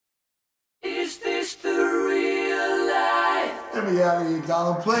Get me out of here,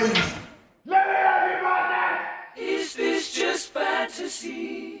 Donald, please. Let me have you, my Is this just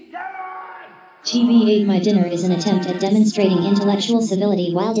fantasy? TV Ate My Dinner is an attempt at demonstrating intellectual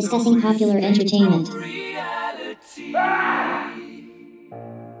civility while discussing popular entertainment.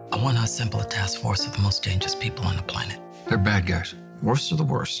 I want to assemble a task force of the most dangerous people on the planet. They're bad guys. Worst of the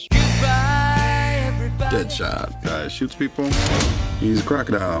worst. Deadshot. Guy shoots people. He's a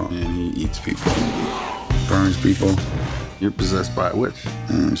crocodile and he eats people. Burns people. You're possessed by a witch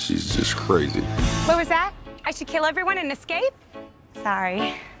and she's just crazy. What was that? I should kill everyone and escape?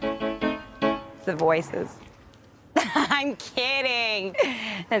 Sorry. The voices. I'm kidding.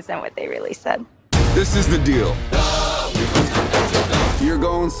 That's not what they really said. This is the deal. You're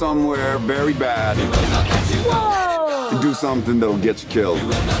going somewhere very bad. Whoa! To do something that'll get you killed.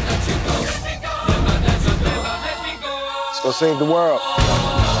 Let's go save the world.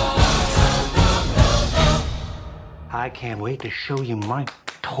 I can't wait to show you my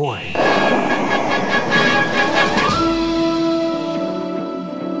toy.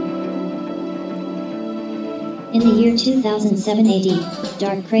 In the year 2007 AD,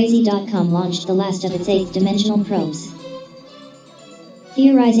 DarkCrazy.com launched the last of its 8th dimensional probes.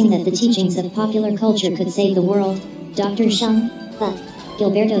 Theorizing that the teachings of popular culture could save the world, Dr. Shang, but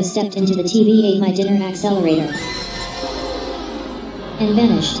Gilberto stepped into the TV Ate My Dinner accelerator and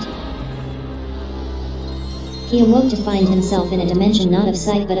vanished. He awoke to find himself in a dimension not of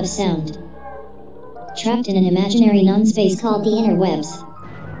sight but of sound, trapped in an imaginary non-space called the interwebs.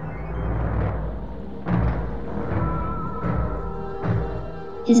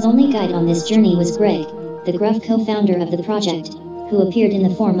 His only guide on this journey was Greg, the gruff co-founder of the project, who appeared in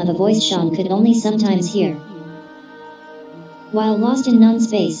the form of a voice Sean could only sometimes hear. While lost in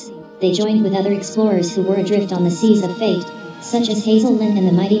non-space, they joined with other explorers who were adrift on the seas of fate, such as Hazel Lynn and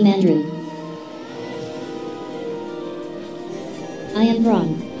the mighty Mandrew. I am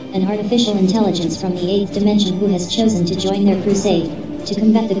Braun, an artificial intelligence from the 8th dimension who has chosen to join their crusade, to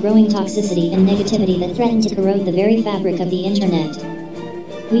combat the growing toxicity and negativity that threaten to corrode the very fabric of the internet.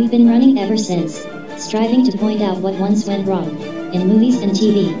 We've been running ever since, striving to point out what once went wrong, in movies and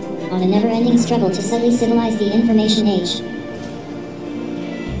TV, on a never-ending struggle to subtly civilize the information age.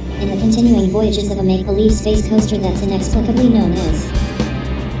 In the continuing voyages of a make-believe space coaster that's inexplicably known as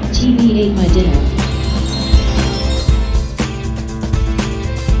TV Ate My Dinner.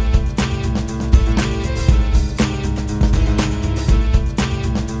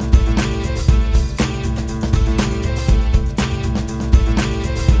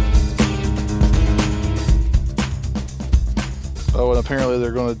 Oh, and apparently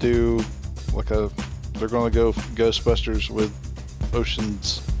they're going to do they're going to go Ghostbusters with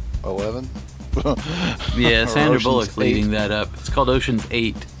Ocean's 11. Yeah, Sandra Ocean's Bullock's 8. leading that up. It's called Ocean's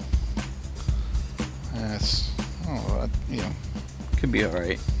 8. That's, Could be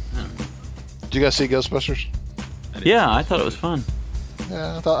alright. Did you guys see Ghostbusters? Yeah, I thought it was fun.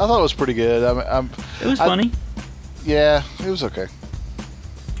 Yeah, I thought it was pretty good. It was funny. Yeah, it was okay.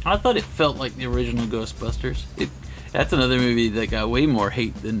 I thought it felt like the original Ghostbusters. That's another movie that got way more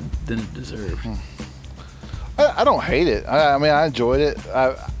hate than it deserved. I don't hate it. I mean, I enjoyed it.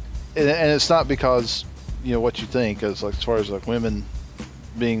 And it's not because what you think, as far as women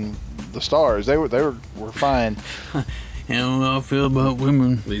being the stars, they were fine. You know how I feel about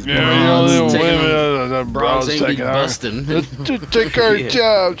women. These women, bras ain't busting. They took our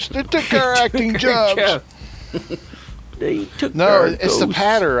jobs. They took our acting jobs. They took No, our it's the ghosts.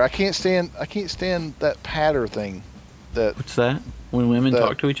 patter. I can't stand that patter thing. What's that? When women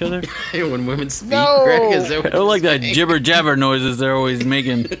talk to each other? When women speak, No. Greg, is that I what don't you're like that saying? jibber jabber noises they're always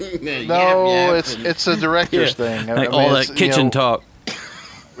making. No, it's a director's thing. Like all that kitchen talk.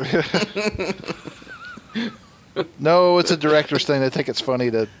 No, it's a director's thing. They think it's funny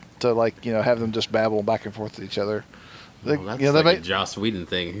to have them just babble back and forth to each other. Well, that's like a Joss Whedon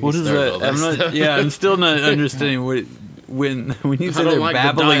thing. He What is started all that? stuff. I'm still not understanding when you say don't they're like the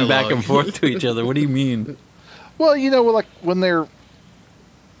babbling back dialogue. and forth to each other. What do you mean? Well, when they're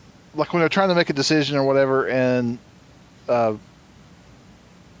trying to make a decision or whatever, and they're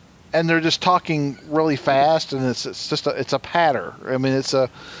just talking really fast, and it's a patter. I mean, it's a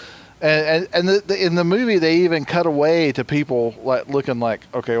and in the movie they even cut away to people looking like,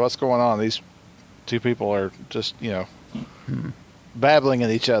 okay, what's going on? These two people are just babbling at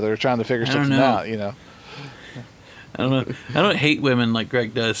each other, trying to figure something out. I don't know. I don't hate women like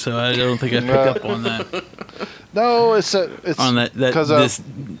Greg does, so I don't think I picked up on that. No, it's on that this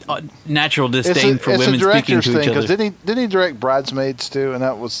natural disdain for women speaking to each other. Didn't he direct Bridesmaids too? And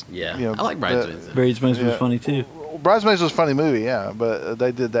that was I like Bridesmaids. Bridesmaids was funny too. Bridesmaids was a funny movie, yeah, but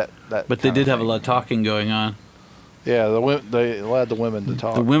they did that. But they did have a lot of talking going on. Yeah, they allowed the women to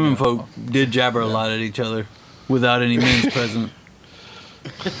talk. The women folk did jabber a lot at each other without any men present.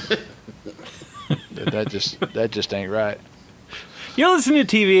 That just ain't right. You're listening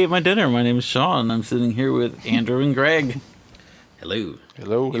to TV at my dinner. My name is Sean. I'm sitting here with Andrew and Greg. Hello.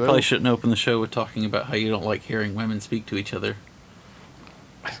 Hello. You probably shouldn't open the show with talking about how you don't like hearing women speak to each other.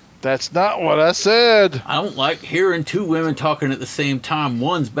 That's not what I said. I don't like hearing two women talking at the same time.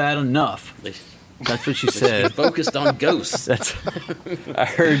 One's bad enough. That's what you said. Focused on ghosts. I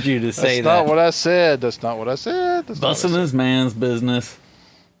heard you to say that. That's not what I said. That's not what I said. Busting his man's business.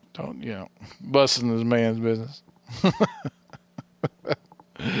 Busting his man's business.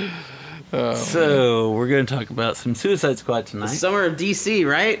 So, we're going to talk about some Suicide Squad tonight. The summer of DC,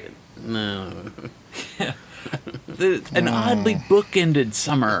 right? No. An oddly bookended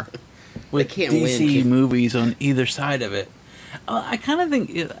summer with DC movies on either side of it. I kind of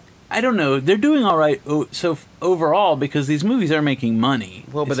think... I don't know. They're doing all right so overall because these movies are making money.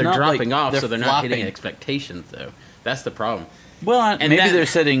 Well, but they're dropping off, so they're not hitting expectations, though. That's the problem. Well, maybe they're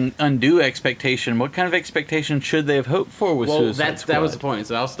setting undue expectation. What kind of expectation should they have hoped for with Suicide Squad? That was the point,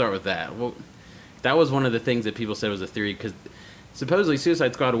 so I'll start with that. Well, that was one of the things that people said was a theory, because supposedly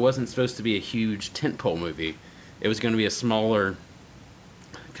Suicide Squad wasn't supposed to be a huge tentpole movie. It was going to be a smaller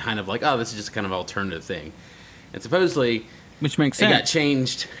kind of like, this is just kind of alternative thing. And supposedly... Which makes sense. It got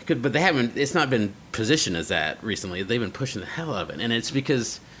changed, but it's not been positioned as that recently. They've been pushing the hell out of it. And it's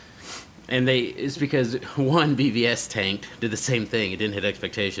because, one, BVS tanked, did the same thing. It didn't hit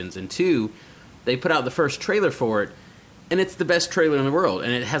expectations. And two, they put out the first trailer for it, and it's the best trailer in the world.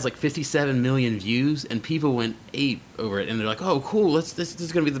 And it has like 57 million views, and people went ape over it. And they're like, oh, cool, this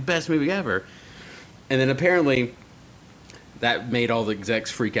is going to be the best movie ever. And then apparently... that made all the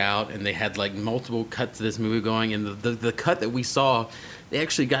execs freak out, and they had like multiple cuts of this movie going. And the cut that we saw, they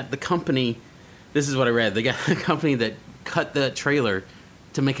actually got the company. This is what I read. They got the company that cut the trailer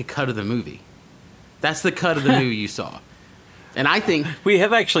to make a cut of the movie. That's the cut of the movie you saw. And I think we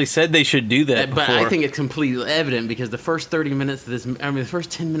have actually said they should do that. But before. I think it's completely evident because the first 30 minutes of the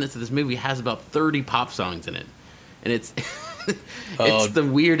first 10 minutes of this movie has about 30 pop songs in it, and it's it's the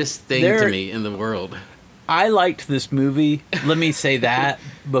weirdest thing to me in the world. I liked this movie. Let me say that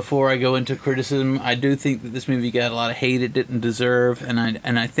before I go into criticism. I do think that this movie got a lot of hate it didn't deserve, and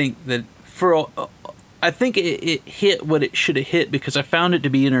I think that it hit what it should have hit because I found it to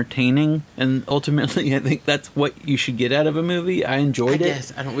be entertaining, and ultimately I think that's what you should get out of a movie. I enjoyed it.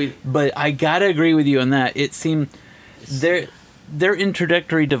 Yes, but I gotta agree with you on that. It seemed their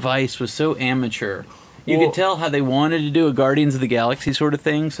introductory device was so amateur. You could tell how they wanted to do a Guardians of the Galaxy sort of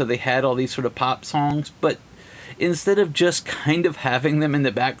thing, so they had all these sort of pop songs, but instead of just kind of having them in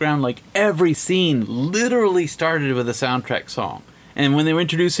the background, like every scene literally started with a soundtrack song. And when they were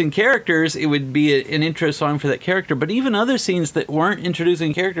introducing characters, it would be an intro song for that character, but even other scenes that weren't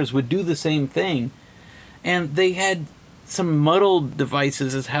introducing characters would do the same thing. And they had some muddled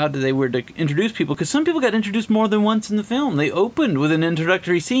devices as how they were to introduce people, because some people got introduced more than once in the film. They opened with an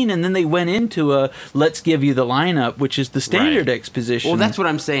introductory scene, and then they went into a let's give you the lineup, which is the standard exposition. Well, that's what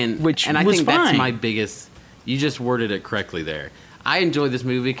I'm saying, and I think fine. That's my biggest... You just worded it correctly there. I enjoyed this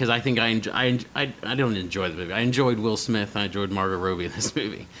movie because I think I don't enjoy the movie. I enjoyed Will Smith, and I enjoyed Margot Robbie in this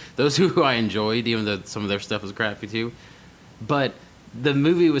movie. Those who I enjoyed, even though some of their stuff was crappy too. But... the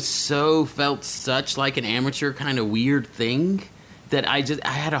movie felt such like an amateur kind of weird thing that I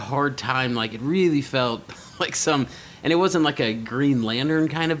had a hard time. Like, it really felt like and it wasn't like a Green Lantern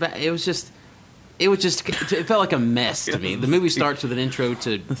kind of, it felt like a mess to me. The movie starts with an intro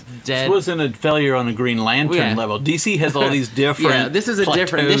to Dead. This wasn't a failure on a Green Lantern level. DC has all these different this just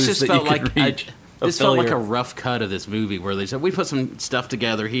felt like this felt like a failure. rough cut of this movie where they said, we put some stuff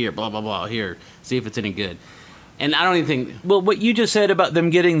together here, blah, blah, blah, here, see if it's any good. And I don't even think... Well, what you just said about them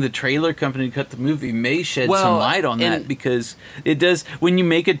getting the trailer company to cut the movie may shed some light on that, because it does... When you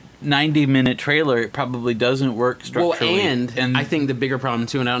make a 90-minute trailer, it probably doesn't work structurally. Well, and I think the bigger problem,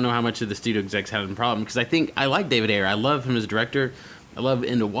 too, and I don't know how much of the studio execs had a problem, because I like David Ayer. I love him as a director. I love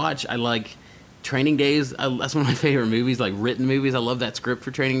End of Watch. I like Training Days. That's one of my favorite movies, like written movies. I love that script for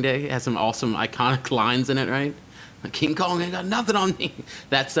Training Day. It has some awesome, iconic lines in it, right? Like, King Kong ain't got nothing on me.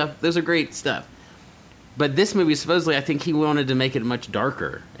 That stuff. Those are great stuff. But this movie, supposedly, I think he wanted to make it much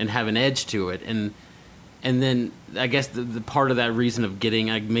darker and have an edge to it. And then I guess the part of that reason of getting,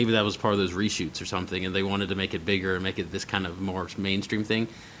 maybe that was part of those reshoots or something, and they wanted to make it bigger and make it this kind of more mainstream thing.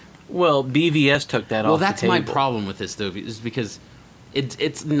 Well, BVS took that off the table. Well, that's my problem with this, though, is because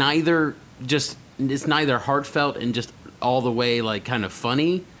it's neither heartfelt and just all the way, like, kind of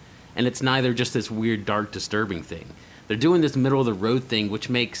funny, and it's neither just this weird, dark, disturbing thing. They're doing this middle-of-the-road thing, which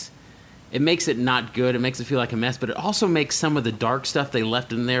makes... it makes it not good. It makes it feel like a mess, but it also makes some of the dark stuff they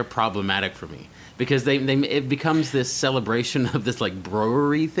left in there problematic for me, because it becomes this celebration of this like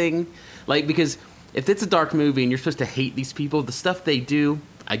broery thing. Like, because if it's a dark movie and you're supposed to hate these people, the stuff they do,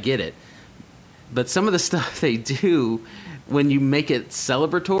 I get it. But some of the stuff they do, when you make it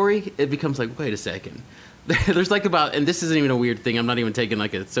celebratory, it becomes like, wait a second. There's like about, and this isn't even a weird thing, I'm not even taking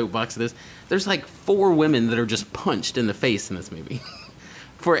like a soapbox of this. There's like 4 women that are just punched in the face in this movie.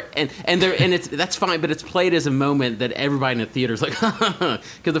 That's fine, but it's played as a moment that everybody in the theater is like,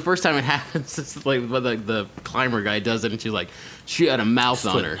 because the first time it happens, it's like the climber guy does it, and she's like, she had a mouth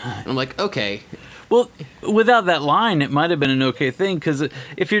on her. And I'm like, okay. Well, without that line, it might have been an okay thing, because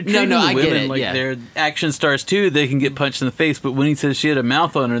if you're treating the women like they're action stars too, they can get punched in the face. But when he says she had a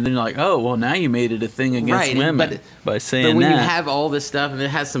mouth on her, then you're like, oh, well, now you made it a thing against women by saying that. But when you have all this stuff, and it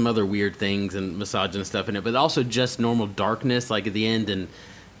has some other weird things and misogynist stuff in it, but also just normal darkness, like at the end, and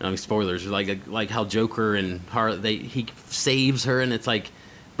spoilers, like how Joker and he saves her, and it's like,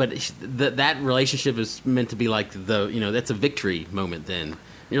 but that relationship is meant to be like that's a victory moment then.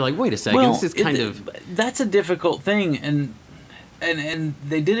 You're like, wait a second, this is kind of... That's a difficult thing, and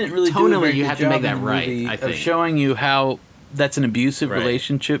they didn't really tonally, do a very you good have to job make that in the right, movie I think. of showing you how that's an abusive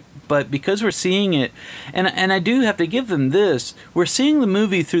relationship. But because we're seeing it, and I do have to give them this, we're seeing the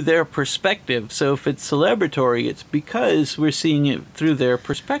movie through their perspective. So if it's celebratory, it's because we're seeing it through their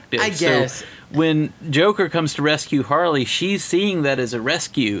perspective. I guess. So when Joker comes to rescue Harley, she's seeing that as a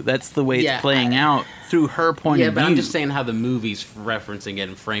rescue. That's the way it's playing out through her point of view. Yeah, but I'm just saying how the movie's referencing it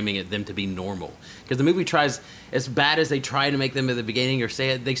and framing it them to be normal. Because the movie tries, as bad as they try to make them at the beginning or say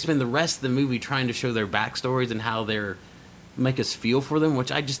it, they spend the rest of the movie trying to show their backstories and how they're make us feel for them,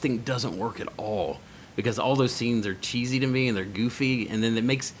 which I just think doesn't work at all, because all those scenes are cheesy to me and they're goofy, and then it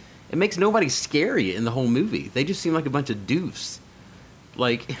makes nobody scary in the whole movie. They just seem like a bunch of doofs.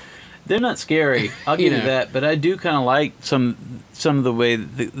 Like, they're not scary, I'll give you that, but I do kind of like some of the way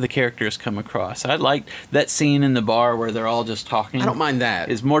the characters come across. I like that scene in the bar where they're all just talking. I don't mind that.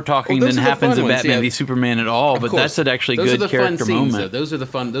 It's more talking than happens in Batman v Superman at all, but that's an actually good character moment. Though. Those are the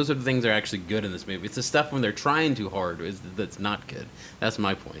things that are actually good in this movie. It's the stuff when they're trying too hard that's not good. That's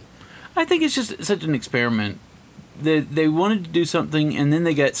my point. I think it's just such an experiment. They wanted to do something, and then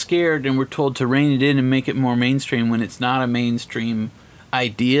they got scared and were told to rein it in and make it more mainstream when it's not a mainstream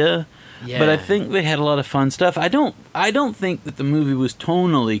idea. Yeah. But I think they had a lot of fun stuff. I don't think that the movie was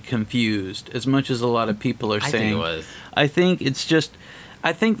tonally confused as much as a lot of people are saying. I think it was.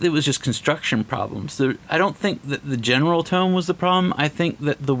 I think it was just construction problems. I don't think that the general tone was the problem. I think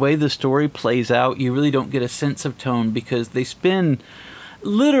that the way the story plays out, you really don't get a sense of tone, because they spend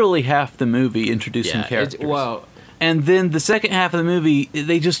literally half the movie introducing characters. And then the second half of the movie,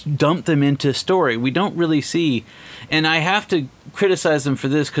 they just dump them into story. We don't really see, and I have to criticize them for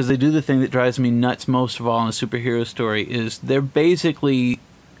this, because they do the thing that drives me nuts most of all in a superhero story, is they're basically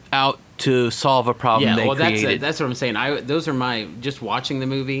out to solve a problem they created. That's what I'm saying. Those are my, just watching the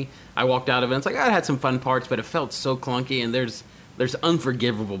movie, I walked out of it, it's like, it had some fun parts, but it felt so clunky, and there's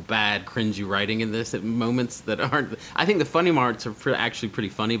unforgivable bad cringy writing in this at moments that aren't. I think the funny parts are actually pretty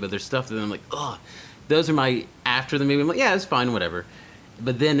funny, but there's stuff that I'm like, ugh. Those are my, after the movie, I'm like, yeah, it's fine, whatever.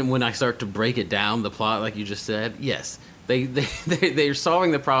 But then when I start to break it down, the plot, like you just said, yes, they're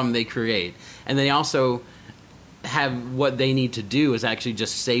solving the problem they create. And they also have what they need to do is actually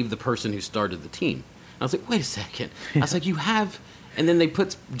just save the person who started the team. And I was like, wait a second. I was like, you have, and then they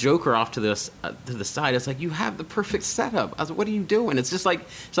put Joker off to the side. It's like, you have the perfect setup. I was like, what are you doing? It's just like,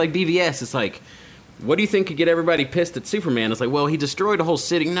 it's like BVS. It's like, what do you think could get everybody pissed at Superman? It's like, well, he destroyed a whole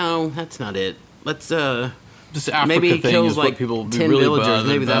city. No, that's not it. Let's this Africa maybe he thing kills is like what people 10 really villagers.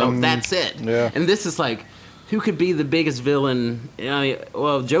 Maybe that's it. Yeah. And this is like, who could be the biggest villain?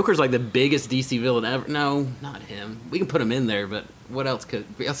 Well, Joker's like the biggest DC villain ever. No, not him. We can put him in there, but what else could?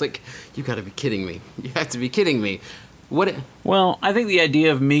 I was like, you got to be kidding me. You have to be kidding me. Well, I think the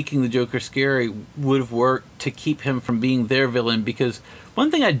idea of making the Joker scary would have worked to keep him from being their villain, because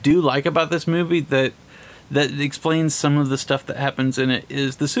one thing I do like about this movie that explains some of the stuff that happens in it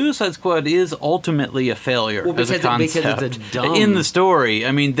is the Suicide Squad is ultimately a failure as a concept. Because it's a dumb... In the story,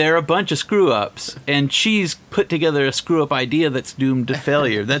 I mean, they're a bunch of screw-ups, and she's put together a screw-up idea that's doomed to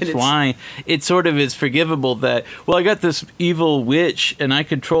failure. That's why it sort of is forgivable that, well, I got this evil witch, and I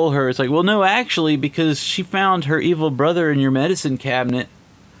control her. It's like, well, no, actually, because she found her evil brother in your medicine cabinet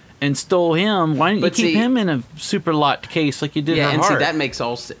and stole him. Why didn't you keep him in a super locked case like you did her heart?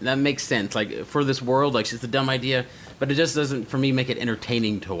 See, that makes sense. Like, for this world, like, it's a dumb idea, but it just doesn't, for me, make it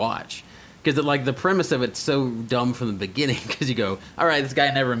entertaining to watch. Because like the premise of it's so dumb from the beginning. Because you go, all right, this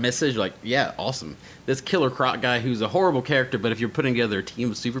guy never misses. You're like, yeah, awesome. This Killer Croc guy who's a horrible character, but if you're putting together a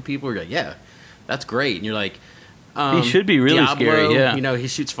team of super people, you're like, yeah, that's great. And you're like, he should be really Diablo, scary. Yeah, you know, he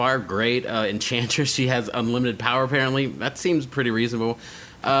shoots fire, great. Enchantress, she has unlimited power. Apparently, that seems pretty reasonable.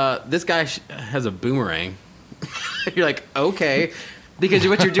 This guy has a boomerang. You're like, okay. Because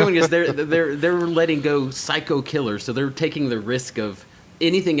what you're doing is they're letting go psycho killers, so they're taking the risk of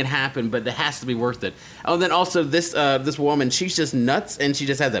anything can happen, but it has to be worth it. Oh, and then also this woman, she's just nuts, and she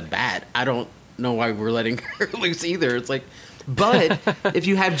just has a bat. I don't know why we're letting her loose either. It's like, but if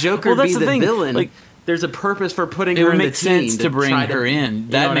you have Joker be the villain, like, there's a purpose for putting her in the team. It would make sense to bring her in.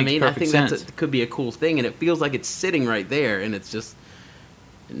 That makes perfect sense. I think that could be a cool thing, and it feels like it's sitting right there, and it's just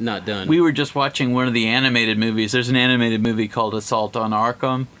not done. We were just watching one of the animated movies. There's an animated movie called Assault on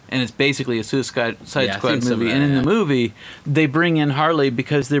Arkham, and it's basically a Suicide Squad movie. And in the movie, they bring in Harley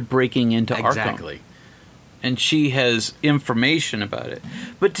because they're breaking into Arkham. And she has information about it.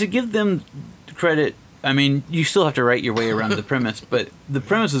 But to give them credit, I mean, you still have to write your way around the premise, but the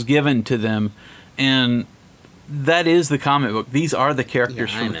premise is given to them, and that is the comic book. These are the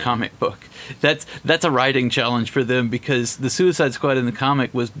characters from the comic book. That's a writing challenge for them, because the Suicide Squad in the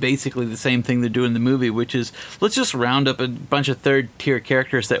comic was basically the same thing they do in the movie, which is, let's just round up a bunch of third-tier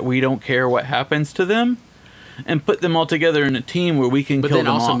characters that we don't care what happens to them, and put them all together in a team where we can kill them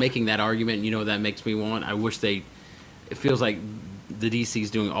all. But then also making that argument, you know, that makes me want, I wish it feels like the DC's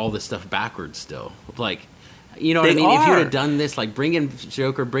doing all this stuff backwards still. Like, you know what I mean? If you would have done this, like bring in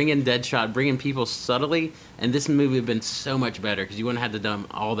Joker, bring in Deadshot, bring in people subtly, and this movie would have been so much better, because you wouldn't have had to done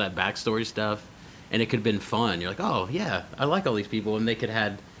all that backstory stuff, and it could have been fun. You're like, oh yeah, I like all these people, and they could have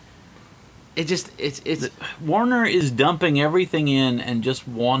had. It just it's Warner is dumping everything in and just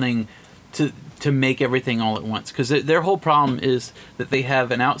wanting to make everything all at once, because their whole problem is that they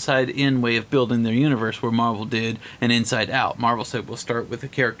have an outside-in way of building their universe, where Marvel did an inside-out. Marvel said, we'll start with a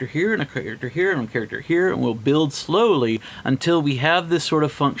character here and a character here and a character here, and we'll build slowly until we have this sort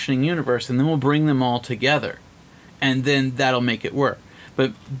of functioning universe, and then we'll bring them all together, and then that'll make it work.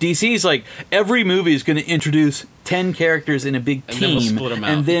 But DC's like, every movie is going to introduce 10 characters in a big team,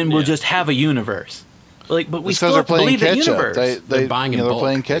 and then we'll just have a universe. Like, but we still have to believe that universe. They're buying in bulk. They're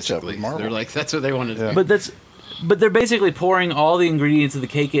playing catch up with Marvel. They're like, that's what they want to do. But they're basically pouring all the ingredients of the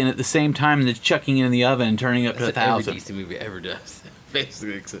cake in at the same time, and they're chucking it in the oven and turning it up to 1,000. Every DC movie ever does,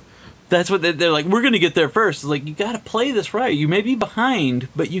 basically. That's what they're like. We're going to get there first. It's like, you got to play this right. You may be behind,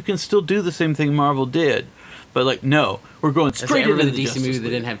 but you can still do the same thing Marvel did. But like, no, we're going straight into the DC movie that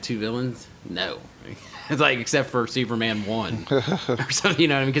didn't have two villains. No, it's like, except for Superman 1 or something. You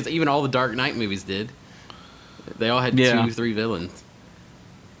know what I mean? Because even all the Dark Knight movies did. They all had 2-3 villains.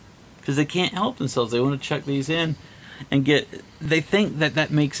 Because they can't help themselves. They want to chuck these in and they think that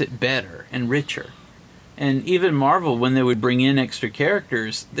makes it better and richer. And even Marvel, when they would bring in extra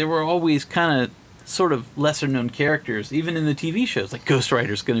characters, they were always kind of sort of lesser known characters. Even in the TV shows, like Ghost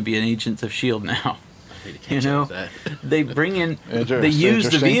Rider's going to be an Agents of S.H.I.E.L.D. now. You know, they bring in, they use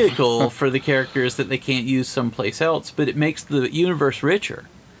the vehicle for the characters that they can't use someplace else, but it makes the universe richer.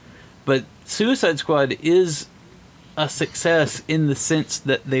 But Suicide Squad is a success in the sense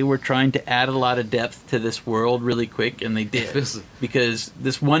that they were trying to add a lot of depth to this world really quick, and they did. Because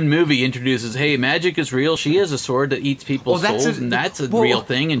this one movie introduces, hey, magic is real, she has a sword that eats people's souls, and that's a real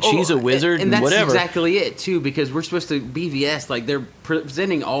thing, and she's a wizard, and that's whatever. Exactly it, too, because we're supposed to, BVS, like, they're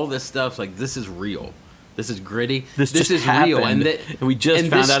presenting all this stuff, like, this is real. This is gritty. This is happened, real. And we just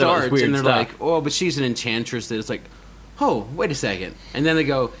found out about this weird and they're stuff. like, oh, but she's an enchantress. That it's like, oh, wait a second. And then they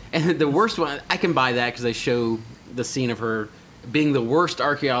go, and the worst one, I can buy that because they show the scene of her being the worst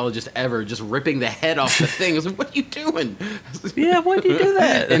archaeologist ever, just ripping the head off the thing. I was like, what are you doing? Yeah, why'd you do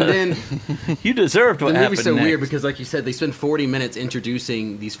that? And then you deserved what happened. The movie's so next. weird because, like you said, they spend 40 minutes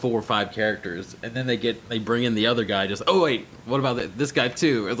introducing these 4 or 5 characters, and then they bring in the other guy. Just, oh wait, what about this guy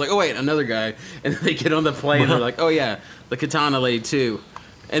too? It's like, oh wait, another guy, and then they get on the plane and they're like, oh yeah, the Katana lady too,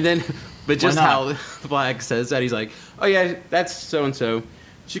 and then but just how Black says that, he's like, oh yeah, that's so and so.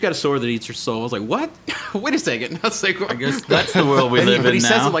 She's got a sword that eats her soul. I was like, what? Wait a second. I was like, I guess that's the world we live in now. But he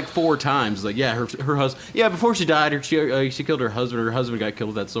says it like 4 times. Like, yeah, her husband. Yeah, before she died, she killed her husband. Her husband got killed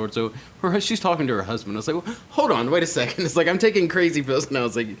with that sword. So she's talking to her husband. I was like, well, hold on, wait a second. It's like, I'm taking crazy pills now.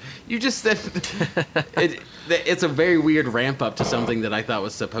 It's like, you just said it's a very weird ramp up to something that I thought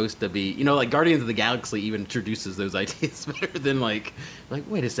was supposed to be. You know, like Guardians of the Galaxy even introduces those ideas better than like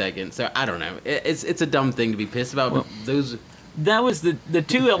wait a second. So I don't know. It's a dumb thing to be pissed about. But those that was the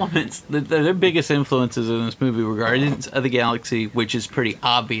two elements. Their biggest influences in this movie were Guardians of the Galaxy, which is pretty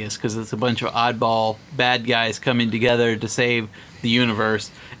obvious because it's a bunch of oddball bad guys coming together to save the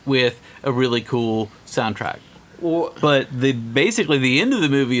universe with a really cool soundtrack. Well, but basically the end of the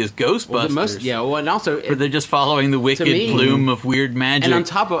movie is Ghostbusters. And also where they're just following the wicked plume of weird magic, and on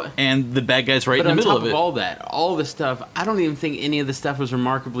top of, and the bad guys right in the middle of it. All that, all this stuff, I don't even think any of the stuff was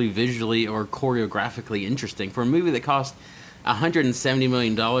remarkably visually or choreographically interesting for a movie that cost $170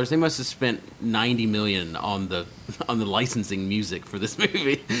 million. They must have spent $90 million on the licensing music for this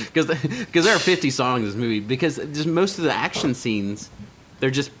movie because there are 50 songs in this movie. Because just most of the action scenes,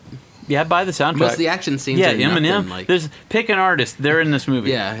 they're just. Yeah, buy the soundtrack. Most of the action scenes are Eminem. Like, there's pick an artist. They're in this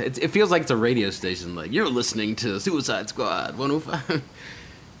movie. Yeah, it feels like it's a radio station. Like, you're listening to Suicide Squad 105.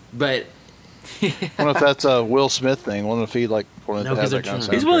 But I wonder if that's a Will Smith thing. I wonder if he no, has that kind of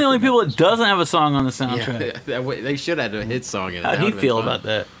soundtrack. He's one of the only people that doesn't have a song on the soundtrack. Yeah, they should have had a hit song in it. How'd he feel about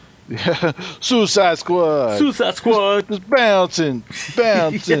that? Yeah. Suicide Squad. Just bouncing.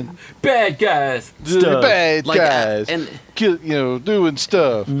 Bad guys. Bad guys. And doing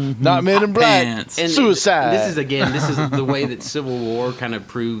stuff. Not Men in Black. Pants. And Suicide. This is the way that Civil War kind of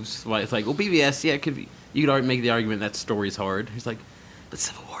proves. Like, it's like, well, BVS, yeah, you could make the argument that story's hard. It's like, but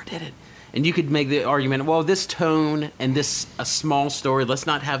Civil War did it. And you could make the argument, well, this tone and a small story. Let's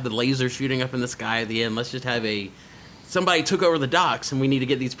not have the laser shooting up in the sky at the end. Let's just have somebody took over the docks and we need to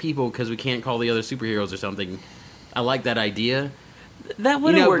get these people because we can't call the other superheroes or something. I like that idea. That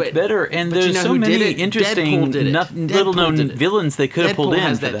would have worked better. And there's so many interesting, little-known villains they could have pulled in. Deadpool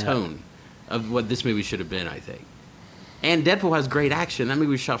has for that tone of what this movie should have been, I think. And Deadpool has great action. That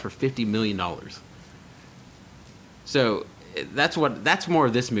movie was shot for $50 million. So that's more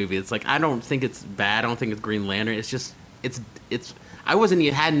of this movie. It's like, I don't think it's bad. I don't think it's Green Lantern. It's just it's. I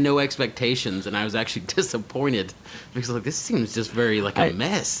had no expectations, and I was actually disappointed because like this seems just very like a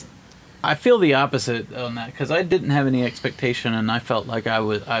mess. I feel the opposite on that because I didn't have any expectation, and I felt like I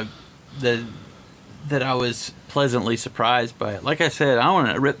was pleasantly surprised by it. Like I said, I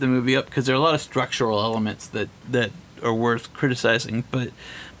want to rip the movie up because there are a lot of structural elements that are worth criticizing, but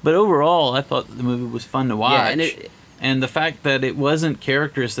overall, I thought the movie was fun to watch. Yeah, and the fact that it wasn't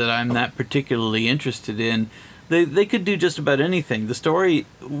characters that I'm that particularly interested in. They could do just about anything. The story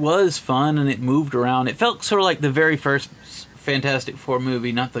was fun and it moved around. It felt sort of like the very first Fantastic Four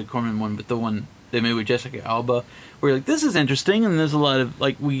movie, not the Corman one, but the one they made with Jessica Alba, where you're like, this is interesting, and there's a lot of,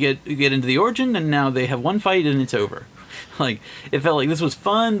 like, we get into the origin, and now they have one fight and it's over. Like, it felt like this was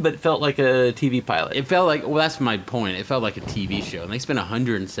fun, but it felt like a TV pilot. It felt like, well, that's my point. It felt like a TV show, and they spent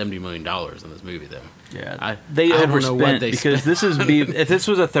 $170 million on this movie, though. Yeah, they overspent because this is if this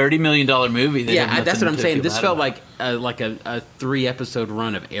was a $30 million movie. That's what I'm saying. This felt like a 3-episode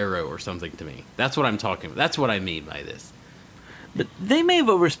run of Arrow or something to me. That's what I'm talking about. That's what I mean by this. But they may have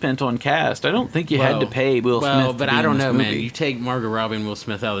overspent on cast. I don't think you had to pay Will Smith. Well, but I don't know, man. You take Margot Robbie and Will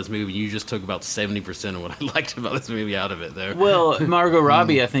Smith out of this movie, you just took about 70% of what I liked about this movie out of it, though. Well, Margot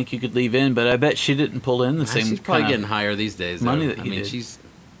Robbie, I think you could leave in, but I bet she didn't pull in the same. She's probably getting higher these days. Money though. that you did. She's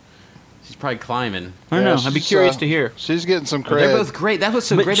probably climbing. I don't know. I'd be curious to hear. She's getting some credit. They're both great. That was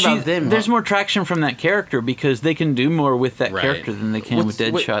so great about them. There's more traction from that character because they can do more with that character than they can with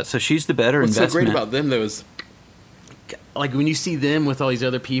Deadshot. So she's the better investment. What's so great about them, though, is like when you see them with all these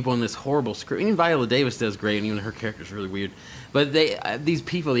other people in this horrible script. Even Viola Davis does great, and even her character's really weird. But these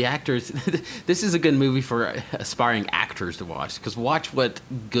people, the actors, this is a good movie for aspiring actors to watch. Because watch what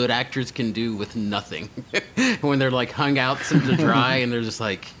good actors can do with nothing when they're like hung out to dry, and they're just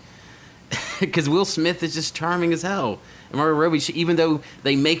like. Because Will Smith is just charming as hell. And Margot Robbie, even though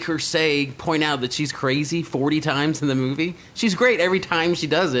they make her point out that she's crazy 40 times in the movie, she's great every time she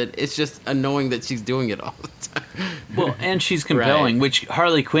does it. It's just annoying that she's doing it all the time. Well, and she's compelling, which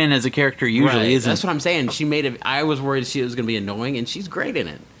Harley Quinn as a character usually isn't. That's what I'm saying. She made it. I was worried she was going to be annoying, and she's great in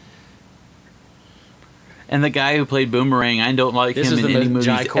it. And the guy who played Boomerang, I don't like him in any movie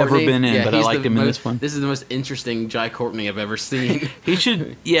he's ever been in, but I liked him in this one. This is the most interesting Jai Courtney I've ever seen. He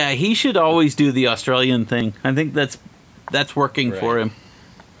should always do the Australian thing. I think that's working for him.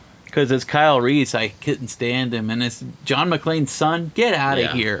 Because it's Kyle Reese, I couldn't stand him, and it's John McClane's son. Get out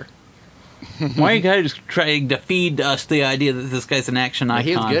of here! Why are you guys trying to feed us the idea that this guy's an action icon?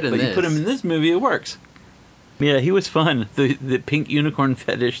 He was good in this. You put him in this movie, it works. Yeah, he was fun. The pink unicorn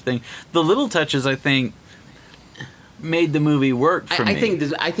fetish thing, the little touches, I think. Made the movie work for me. I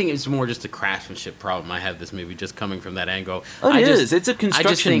think it's more just a craftsmanship problem I have this movie, just coming from that angle. It's a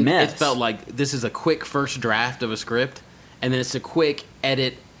construction mess. It felt like this is a quick first draft of a script, and then it's a quick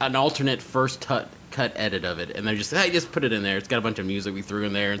edit, an alternate first cut edit of it, and they're just, hey, just put it in there. It's got a bunch of music we threw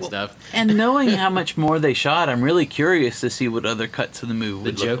in there and stuff. And knowing how much more they shot, I'm really curious to see what other cuts of the movie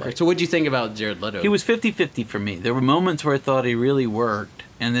would The Joker. look like. So what'd you think about Jared Leto? He was 50-50 for me. There were moments where I thought he really worked,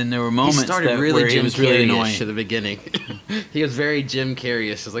 and then there were moments he started where really he Jim was really Carrey-ish annoying. at the beginning. He was very Jim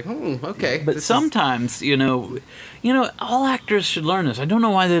Carrey-ish. It's like, okay. But sometimes, you know, all actors should learn this. I don't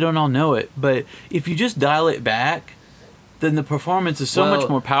know why they don't all know it, but if you just dial it back, then the performance is so much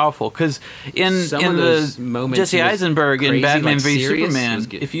more powerful. Because in those the moments Jesse he was Eisenberg in crazy, Batman like, v serious Superman, was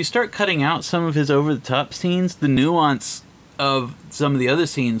good. if you start cutting out some of his over-the-top scenes, the nuance of some of the other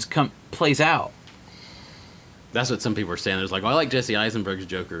scenes plays out. That's what some people are saying. There's like, well, I like Jesse Eisenberg's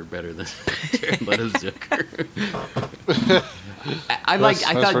Joker better than Jared Leto's Joker. I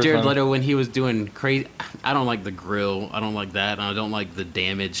thought Jared Leto when he was doing crazy. I don't like the grill. I don't like that. And I don't like the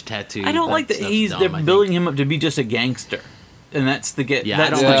damage tattoo. I don't like that they're building him up to be just a gangster. And that's the Yeah, that's I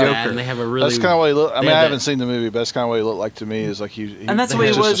don't the like Joker. that. And they have a really. That's kind of what he looked. I mean, I that- haven't seen the movie, but that's kind of what he looked like to me. Is like he And that's the way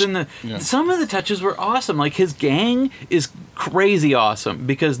it just was a- in the. yeah. Some of the touches were awesome. Like his gang is crazy awesome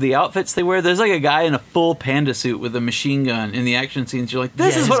because the outfits they wear. There's like a guy in a full panda suit with a machine gun in the action scenes. You're like,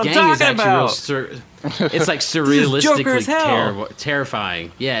 this is his what I'm gang is talking actually about. It's like This is Joker as hell.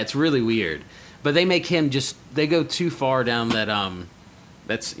 terrifying. Yeah, it's really weird. But they make him they go too far down that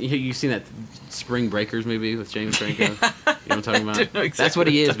that's you've seen that Spring Breakers movie with James Franco. You know what I'm talking about? know exactly That's what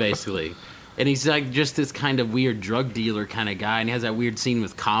he what is you're talking basically. And he's like just this kind of weird drug dealer kind of guy, and he has that weird scene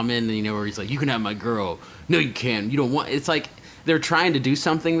with Common, where he's like, "You can have my girl." No, you can't. You don't want. It's like they're trying to do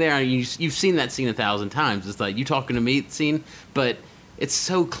something there. I mean, you've seen that scene 1,000 times. It's like you talking to me scene, but it's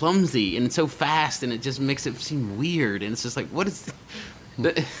so clumsy and it's so fast, and it just makes it seem weird. And it's just like, what is?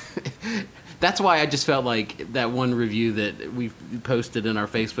 That's why I just felt like that one review that we posted in our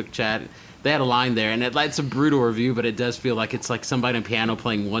Facebook chat. They had a line there, and it's a brutal review, but it does feel like it's like somebody on piano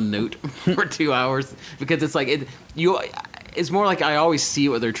playing one note for 2 hours, because it's like it's more like I always see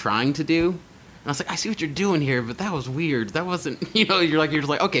what they're trying to do. And I was like, I see what you're doing here, but that was weird. That wasn't, you're just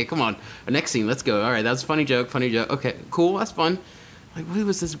like, okay, come on, next scene, let's go. All right, that was a funny joke. Okay, cool, that's fun. Like, who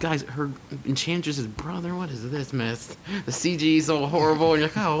was this guy's, Enchantress's brother? What is this mess? The CG's so horrible, and you're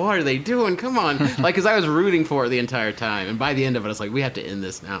like, oh, what are they doing? Come on. Like, because I was rooting for it the entire time, and by the end of it, I was like, we have to end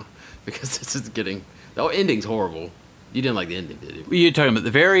this now, because this is getting, the ending's horrible. You didn't like the ending, did you? Were you talking about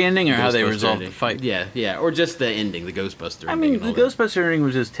the very ending or how they Ghostbuster resolved ending. the fight? Yeah, or just the ending, the Ghostbuster I ending. mean, the Ghostbuster ending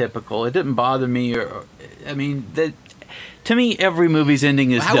was just typical. It didn't bother me. To me, every movie's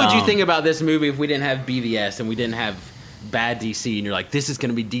ending is How would you dumb. think about this movie if we didn't have BVS and we didn't have bad DC, and you're like, this is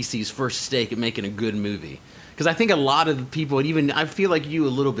going to be DC's first stake at making a good movie? Because I think a lot of the people, and even I feel like you a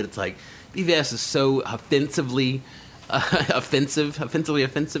little bit, it's like BVS is so offensively offensive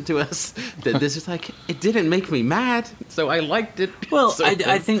to us that this is like, it didn't make me mad, so I liked it. Well, So,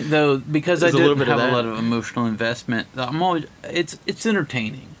 I think though, because I there's a little didn't bit of have a that. lot of emotional investment, it's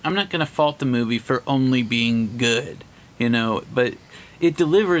entertaining. I'm not going to fault the movie for only being good, but it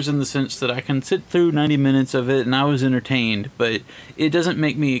delivers in the sense that I can sit through 90 minutes of it and I was entertained, but it doesn't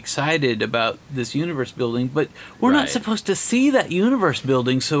make me excited about this universe building. But we're not supposed to see that universe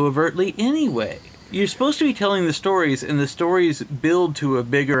building so overtly anyway. You're supposed to be telling the stories, and the stories build to a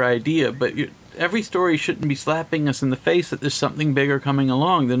bigger idea, but every story shouldn't be slapping us in the face that there's something bigger coming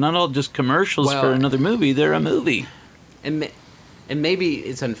along. They're not all just commercials for another movie. They're a movie. And maybe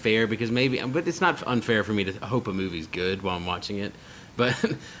it's unfair but it's not unfair for me to hope a movie's good while I'm watching it. But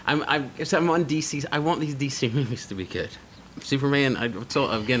I'm on DC. I want these DC movies to be good. Superman.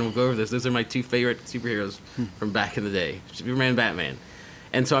 Again, we'll go over this. Those are my two favorite superheroes from back in the day: Superman and Batman.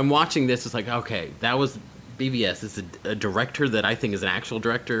 And so I'm watching this. It's like, okay, that was BVS. It's a director that I think is an actual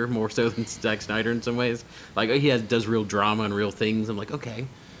director, more so than Zack Snyder in some ways. Like, he does real drama and real things. I'm like, okay,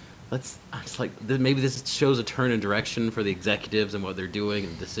 maybe this shows a turn in direction for the executives and what they're doing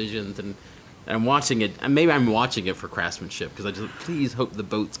and decisions. And I'm watching it. And maybe I'm watching it for craftsmanship, because I just please hope the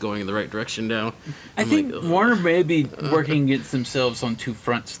boat's going in the right direction now. I think Warner may be working against themselves on two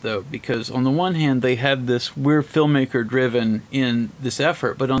fronts, though, because on the one hand, they have this, we're filmmaker driven in this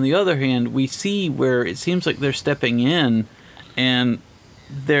effort, but on the other hand, we see where it seems like they're stepping in and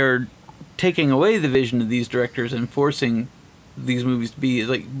they're taking away the vision of these directors and forcing these movies to be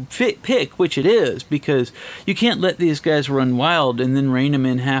like, pick which it is, because you can't let these guys run wild and then rein them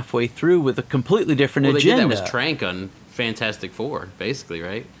in halfway through with a completely different agenda. They did that with Trank on Fantastic Four, basically,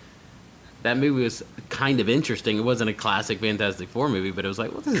 right? That movie was kind of interesting. It wasn't a classic Fantastic Four movie, but it was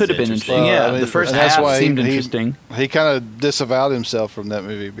like, well, this could is have been interesting. Yeah, I mean, the first and that's half why seemed interesting. He kind of disavowed himself from that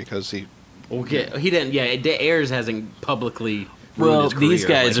movie because he. Okay, he didn't. Yeah, Ayers hasn't publicly ruined Well, his career, these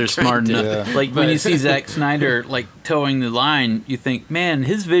guys like, are smart trying enough. to- Like when you see Zack Snyder like towing the line, you think, man,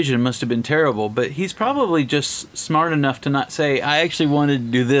 his vision must have been terrible. But he's probably just smart enough to not say, I actually wanted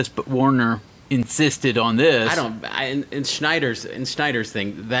to do this, but Warner insisted on this. In Schneider's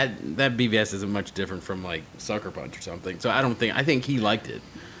thing, that BVS isn't much different from like Sucker Punch or something. So I think he liked it.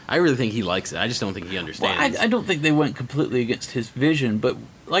 I really think he likes it. I just don't think he understands. Well, I don't think they went completely against his vision, but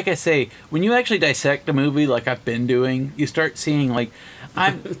like I say, when you actually dissect a movie like I've been doing, you start seeing like,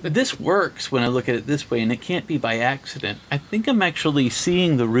 this works when I look at it this way, and it can't be by accident. I think I'm actually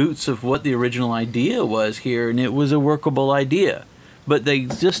seeing the roots of what the original idea was here, and it was a workable idea. But they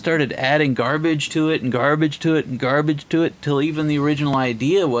just started adding garbage to it and garbage to it and garbage to it till even the original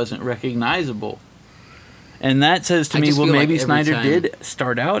idea wasn't recognizable. And that says to me, well, maybe Snyder did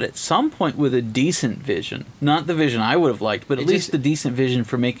start out at some point with a decent vision. Not the vision I would have liked, but at least a decent vision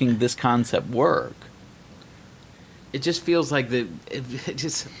for making this concept work. It just feels like I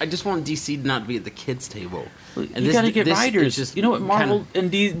just want DC to not be at the kids' table. And you got to get writers. You know what Marvel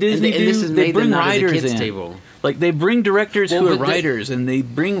and Disney do? They bring writers in. Table. Like they bring directors who are writers, and they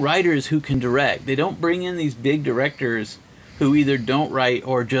bring writers who can direct. They don't bring in these big directors who either don't write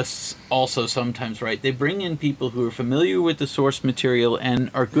or just also sometimes write. They bring in people who are familiar with the source material and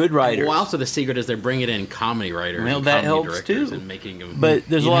are good writers. Well, also the secret is they're bringing in comedy writers. Well, and that comedy helps directors too. And making them, but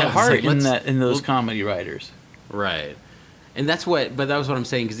there's a lot of heart like, in those comedy writers. Right. And that was what I'm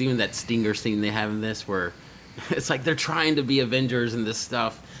saying, because even that Stinger scene they have in this where it's like they're trying to be Avengers and this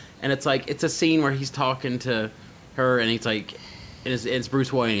stuff, and it's like it's a scene where he's talking to her and he's like, and it's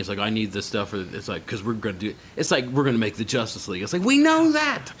Bruce Wayne. He's like, I need this stuff. It's like, because we're going to do it. It's like, we're going to make the Justice League. It's like, we know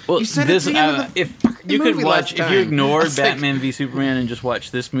that. Well, you said it if you could watch, if you ignored Batman v Superman and just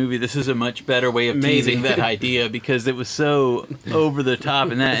watch this movie, this is a much better way of teasing that idea, because it was so over the top.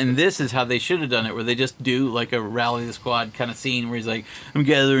 And this is how they should have done it, where they just do like a rally the squad kind of scene where he's like, I'm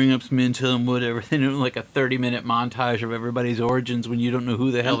gathering up some intel and whatever. They do like a 30-minute montage of everybody's origins when you don't know who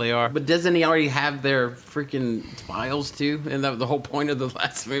the hell they are. But doesn't he already have their freaking files too? And the whole point of the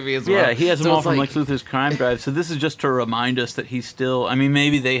last movie as well. Yeah, he has them all from Lex Luthor's crime drive. So this is just to remind us that he's still... I mean,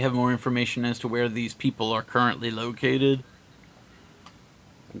 maybe they have more information as to where these people are currently located.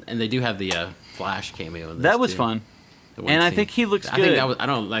 And they do have the Flash cameo in this, that was too. fun. And I think he looks good. I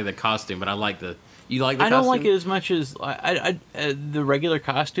don't like the costume, but I like the... You like the costume? costume? I don't like it as much as the regular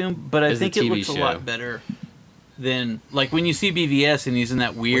costume, but I think it looks a lot better than... Like, when you see BVS and he's in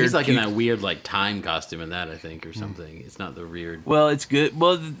that weird... Well, he's like in that weird, like, time costume in that, I think, or something. It's not the weird... Well, it's good.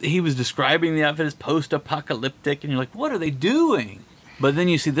 Well, he was describing the outfit as post-apocalyptic, and you're like, what are they doing? But then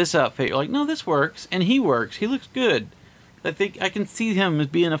you see this outfit, you're like, no, this works, and he works. He looks good. I think I can see him as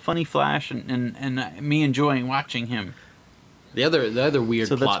being a funny Flash, and me enjoying watching him. The other weird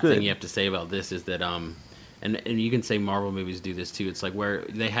plot thing you have to say about this is that and you can say Marvel movies do this too. It's like where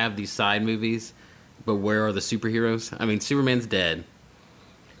they have these side movies, but where are the superheroes? I mean, Superman's dead.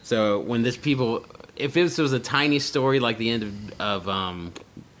 So when if this was a tiny story like the end of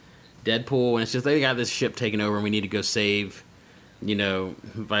Deadpool, and it's just they got this ship taken over and we need to go save,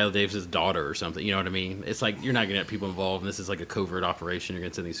 Viola Davis's daughter or something. You know what I mean? It's like you're not going to have people involved, and this is like a covert operation. You're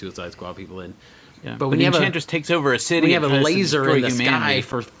going to send these Suicide Squad people in. Yeah. But when the Enchantress takes over a city, when you have a and laser in the humanity.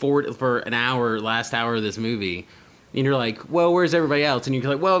 sky for an hour, last hour of this movie, and you're like, well, where's everybody else? And you're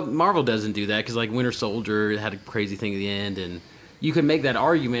like, well, Marvel doesn't do that because like Winter Soldier had a crazy thing at the end, and you can make that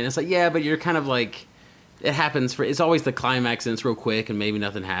argument. It's like, yeah, but you're kind of like, it happens it's always the climax and it's real quick and maybe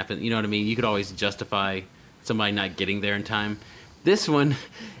nothing happened. You know what I mean? You could always justify somebody not getting there in time. This one,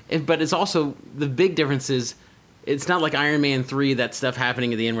 but it's also the big difference is. It's not like Iron Man 3, that stuff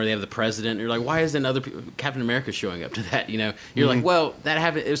happening at the end where they have the president. You're like, why isn't Captain America showing up to that? You're like, well, that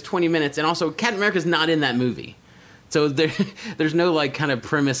happened. It was 20 minutes, and also Captain America's not in that movie, so there's no like kind of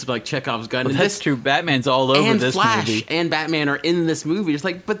premise of like Chekhov's gun. Well, that's true. Batman's all over this Flash movie, and Batman are in this movie. It's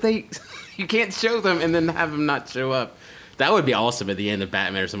like, but you can't show them and then have them not show up. That would be awesome at the end of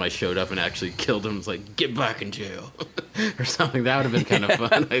Batman, or somebody showed up and actually killed him. It's like, get back in jail or something. That would have been kind of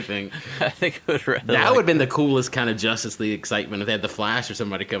fun, I think. I think it would that would have been the coolest kind of Justice League excitement if they had the Flash or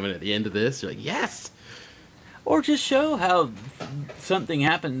somebody coming at the end of this. You're like, yes. Or just show how something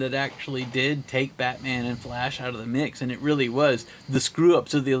happened that actually did take Batman and Flash out of the mix, and it really was the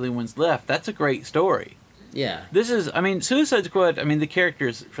screw-ups are the only ones left. That's a great story. Yeah. Suicide Squad, the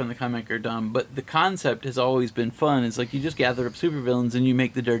characters from the comic are dumb, but the concept has always been fun. It's like you just gather up supervillains and you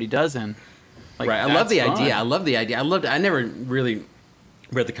make the Dirty Dozen. Like, right. I love the idea. I never really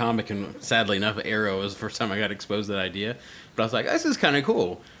read the comic, and sadly enough, Arrow was the first time I got exposed to that idea. But I was like, this is kind of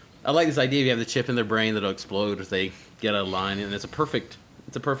cool. I like this idea. You have the chip in their brain that'll explode if they get out of line, and it's a perfect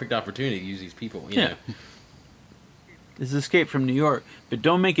opportunity to use these people. You know? is Escape from New York, but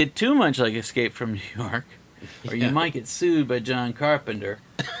don't make it too much like Escape from New York, or you might get sued by John Carpenter.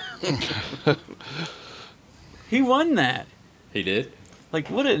 He won that. He did? Like,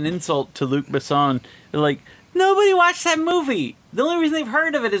 what an insult to Luc Besson. Like, nobody watched that movie. The only reason they've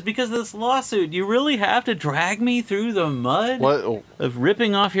heard of it is because of this lawsuit. You really have to drag me through the mud of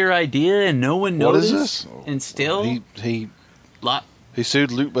ripping off your idea and no one noticed? What is this? And still... He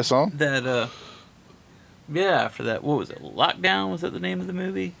sued Luc Besson? That, yeah, for that, what was it? Lockdown? Was that the name of the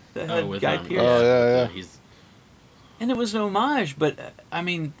movie? That had Guy Pearce? Oh, yeah. And it was an homage, but, I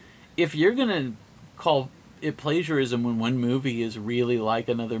mean, if you're going to call it plagiarism when one movie is really like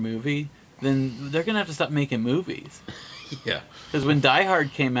another movie, then they're going to have to stop making movies. Yeah. Because when Die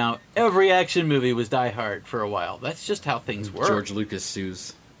Hard came out, every action movie was Die Hard for a while. That's just how things work. George Lucas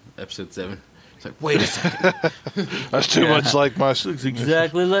sues Episode 7. It's like, wait a second. That's too much like my... Looks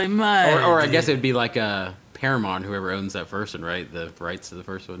exactly like mine. Or I guess it would be like Paramount, whoever owns that first one, right? The rights to the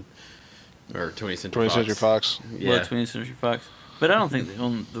first one. Or 20th Century Fox. Yeah, well, 20th Century Fox. But I don't think they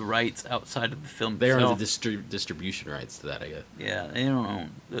own the rights outside of the film They itself. own the distribution rights to that, I guess. Yeah, they don't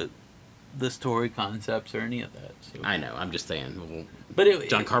own the story concepts or any of that. So. I know. I'm just saying. Well, but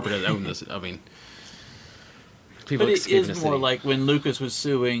John Carpenter doesn't own this. I mean, people. But it is more like when Lucas was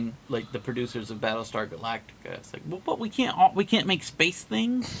suing like the producers of Battlestar Galactica. It's like, well, but we can't make space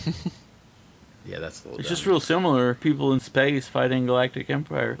things. Yeah, that's a little. It's just real similar. People in space fighting Galactic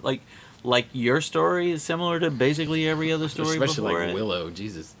Empire. Like your story is similar to basically every other story especially before like it. Willow.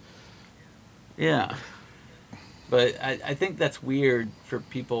 Jesus. Yeah. But I think that's weird for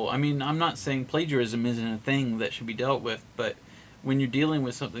people. I mean, I'm not saying plagiarism isn't a thing that should be dealt with, but when you're dealing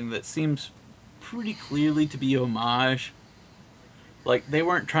with something that seems pretty clearly to be homage, like they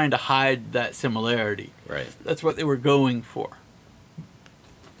weren't trying to hide that similarity. Right. That's what they were going for.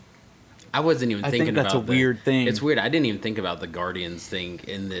 I wasn't even thinking about that's a weird thing. It's weird. I didn't even think about the Guardians thing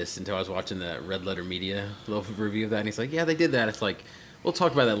in this until I was watching the Red Letter Media little review of that. And he's like, yeah, they did that. It's like, we'll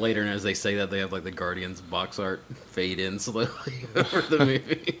talk about that later. And as they say that, they have like the Guardians box art fade in slowly over the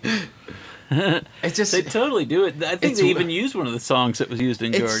movie. It's just they totally do it. I think they even used one of the songs that was used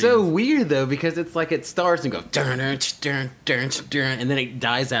in Guardians. It's so weird though, because it's like it starts and goes dun dun dun dun dun, and then it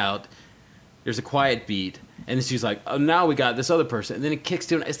dies out. There's a quiet beat, and then she's like, "Oh, now we got this other person," and then it kicks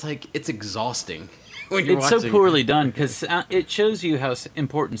to. It's like it's exhausting when you're watching. It's so poorly done because it shows you how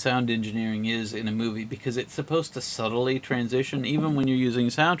important sound engineering is in a movie because it's supposed to subtly transition even when you're using a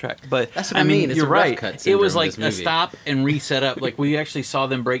soundtrack. But that's what I mean. It's you're a rough right. cut It was syndrome, like this a movie. stop and reset up. Like we actually saw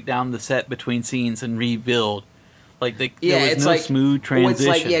them break down the set between scenes and rebuild. Like there was it's no like smooth transition.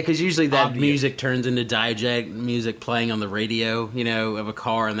 Well, it's like because usually that music turns into diegetic music playing on the radio, of a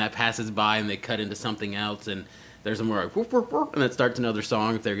car, and that passes by, and they cut into something else, and there's a more like whoop, whoop, whoop, and it starts another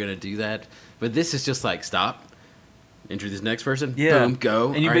song if they're gonna do that. But this is just like stop, introduce this next person, boom,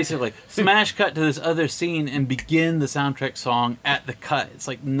 go, and you basically smash cut to this other scene and begin the soundtrack song at the cut. It's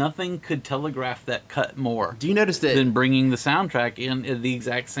like nothing could telegraph that cut more. Do you notice that than bringing the soundtrack in at the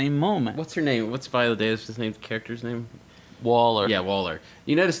exact same moment? What's her name? What's Viola Davis's name? Character's name? Waller. Yeah, Waller.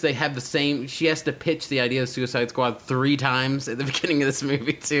 You notice they have the same. She has to pitch the idea of Suicide Squad 3 times at the beginning of this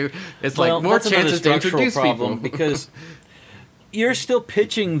movie too. It's like more chances to introduce people because you're still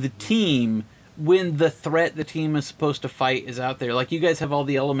pitching the team when the threat the team is supposed to fight is out there. Like you guys have all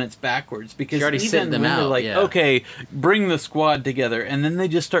the elements backwards because you already even sent them when out. They're like, yeah. okay, bring the squad together, and then they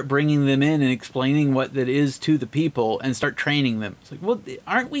just start bringing them in and explaining what that is to the people and start training them. It's like, well,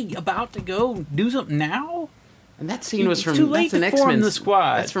 aren't we about to go do something now? And that scene was from too late that's an to form X-Men the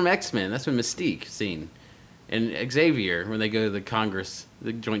squad. That's from X-Men. That's from Mystique scene. And Xavier, when they go to the Congress,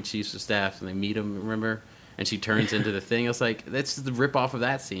 the Joint Chiefs of Staff, and they meet him, remember? And she turns into the thing. I was like, that's the rip-off of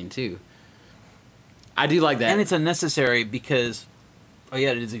that scene, too. I do like that. And it's unnecessary because... Oh,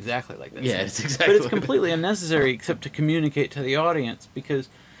 yeah, it is exactly like that. Yeah, it's exactly But it's completely unnecessary except to communicate to the audience because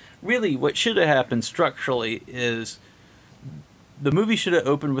really what should have happened structurally is... The movie should have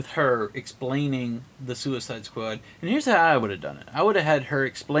opened with her explaining the Suicide Squad. And here's how I would have done it. I would have had her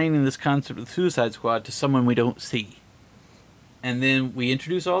explaining this concept of the Suicide Squad to someone we don't see. And then we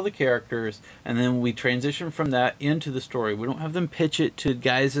introduce all the characters, and then we transition from that into the story. We don't have them pitch it to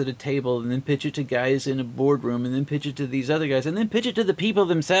guys at a table, and then pitch it to guys in a boardroom, and then pitch it to these other guys, and then pitch it to the people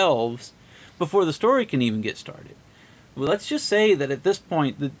themselves before the story can even get started. Well, let's just say that at this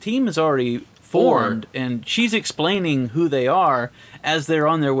point, the team is already formed, and she's explaining who they are as they're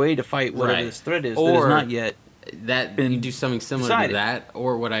on their way to fight whatever this threat is that is not yet that been you do something similar decided. to that.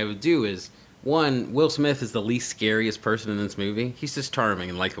 Or what I would do is, one, Will Smith is the least scariest person in this movie. He's just charming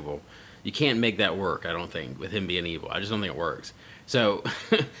and likable. You can't make that work, I don't think, with him being evil. I just don't think it works. So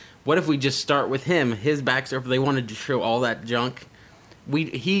what if we just start with him, his backstory? If they wanted to show all that junk,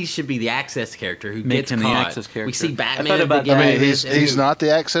 he should be the Access character who Make gets him caught. the Access character. We see I Batman thought at about the that. beginning. he's not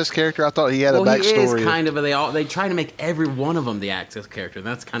the Access character. I thought he had a backstory. He is kind of. They try to make every one of them the Access character. And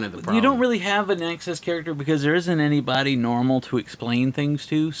that's kind of the problem. You don't really have an Access character because there isn't anybody normal to explain things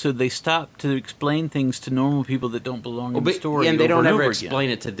to, so they stop to explain things to normal people that don't belong in the story. And they don't over ever again. explain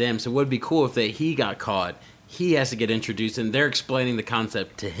it to them. So it would be cool if he got caught. He has to get introduced, and they're explaining the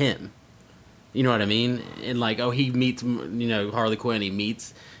concept to him. You know what I mean? And like, he meets, Harley Quinn. He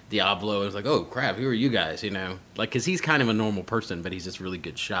meets Diablo, and it's like, oh crap, who are you guys? Because he's kind of a normal person, but he's just a really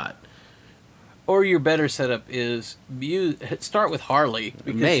good shot. Or your better setup is you start with Harley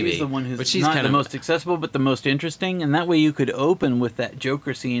because she's the one who's not the most accessible but the most interesting, and that way you could open with that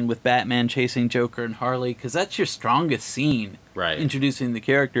Joker scene with Batman chasing Joker and Harley because that's your strongest scene, right? Introducing the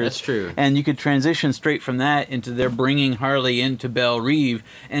characters. That's true. And you could transition straight from that into their bringing Harley into Belle Reve,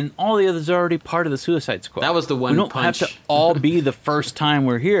 and all the others are already part of the Suicide Squad. That was the one. We don't have to all be the first time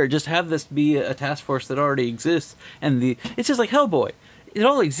we're here. Just have this be a task force that already exists, and it's just like Hellboy. It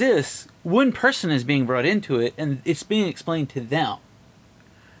all exists. One person is being brought into it, and it's being explained to them,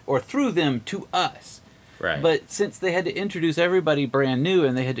 or through them to us. Right. But since they had to introduce everybody brand new,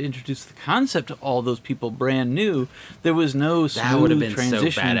 and they had to introduce the concept of all those people brand new, there was no smooth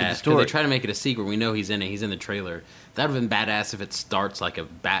transition into the story. They try to make it a secret. We know he's in it. He's in the trailer. That would have been badass if it starts like a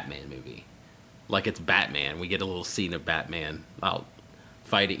Batman movie, like it's Batman. We get a little scene of Batman out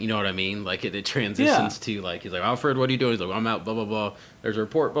fighting. You know what I mean? Like it transitions to like he's like, Alfred, what are you doing? He's like, I'm out. Blah blah blah. There's a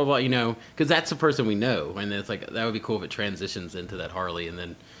report. Blah blah. Because that's the person we know, and it's like that would be cool if it transitions into that Harley, and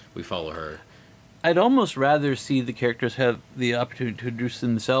then we follow her. I'd almost rather see the characters have the opportunity to introduce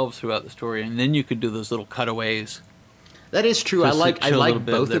themselves throughout the story, and then you could do those little cutaways. That is true. I like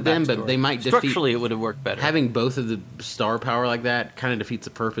both of them, but they might defeat. Structurally, it would have worked better. Having both of the star power like that kind of defeats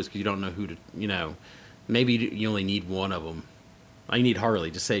the purpose because you don't know who to. Maybe you only need one of them. I need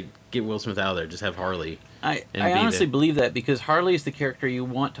Harley. Just say, get Will Smith out of there. Just have Harley. I honestly believe that because Harley is the character you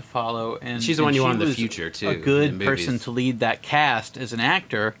want to follow, and she's the one you want in the future too. A good person to lead that cast as an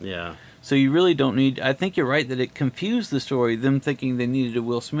actor. Yeah. So you really don't need. I think you're right that it confused the story. Them thinking they needed a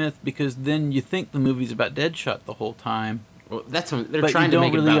Will Smith because then you think the movie's about Deadshot the whole time. Well, that's when they're but trying to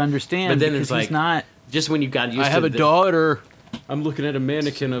make it about. But you don't really understand. But then because it's like he's not. Just when you got used to. I have a daughter. I'm looking at a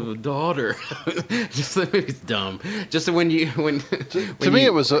mannequin of a daughter. Just the movie's dumb. Just when to me,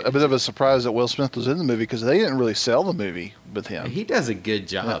 it was a bit of a surprise that Will Smith was in the movie because they didn't really sell the movie with him. He does a good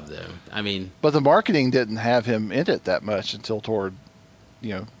job, though. I mean, but the marketing didn't have him in it that much until toward,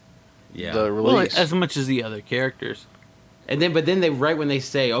 the release. Well, as much as the other characters. But then they when they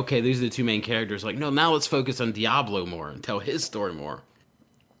say, okay, these are the two main characters. Like, no, now let's focus on Diablo more and tell his story more.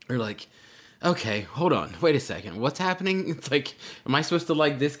 They're like. Okay, hold on. Wait a second. What's happening? It's like, am I supposed to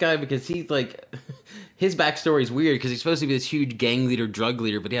like this guy? Because he's like, his backstory is weird because he's supposed to be this huge gang leader, drug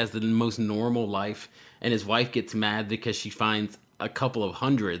leader, but he has the most normal life. And his wife gets mad because she finds a couple of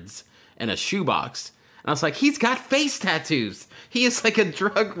hundreds in a shoebox. And I was like, he's got face tattoos. He is like a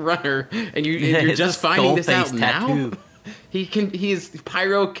drug runner. And you're just finding this out now? He's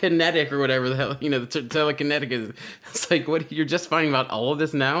pyrokinetic or whatever the hell, the telekinetic is. It's like, what? You're just finding out all of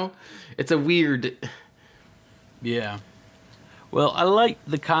this now? It's a weird. Yeah. Well, I like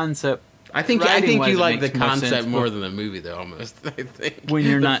the concept. I think you like the concept more than the movie, though. Almost, I think when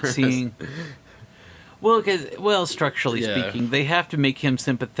you're not seeing. Well, structurally speaking, they have to make him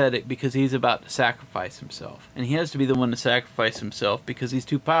sympathetic because he's about to sacrifice himself, and he has to be the one to sacrifice himself because he's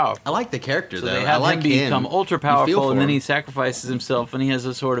too powerful. I like the character, so though. They have I like him become ultra powerful, and then he sacrifices himself, and he has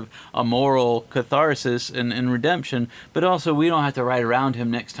a sort of a moral catharsis and redemption. But also, we don't have to ride around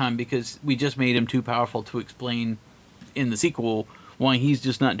him next time because we just made him too powerful to explain in the sequel why he's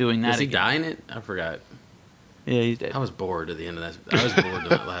just not doing that. Does he die in it? I forgot. Yeah, he's dead. I was bored at the end of that. I was bored of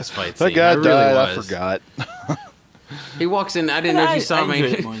that last fight scene. That guy died. I forgot. He walks in. I didn't know if you saw me. I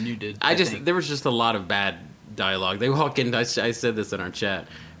enjoyed it more than you did. There was just a lot of bad dialogue. They walk in. I said this in our chat.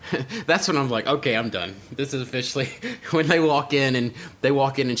 That's when I'm like, okay, I'm done. This is officially when they walk in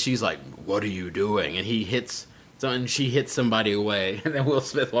and she's like, "What are you doing?" And he hits. And she hits somebody away, and then Will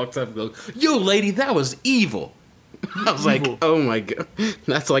Smith walks up and goes, "Yo, lady, that was evil." I was like, oh my god.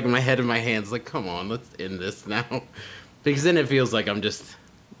 That's like my head in my hands. Like, come on, let's end this now. Because then it feels like I'm just...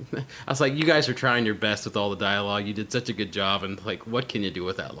 I was like, you guys are trying your best with all the dialogue. You did such a good job. And, like, what can you do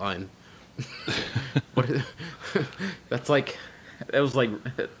with that line? That's like... It was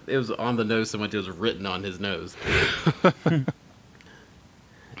on the nose so much it was written on his nose. So,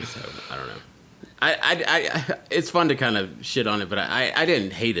 I don't know. It's fun to kind of shit on it, but I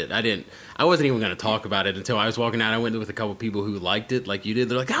didn't hate it. I wasn't even going to talk about it until I was walking out. I went with a couple people who liked it, like you did.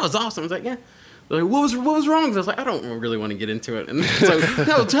 They're like, "That was awesome." I was like, "Yeah." They're like, what was wrong? I was like, "I don't really want to get into it." And it's like,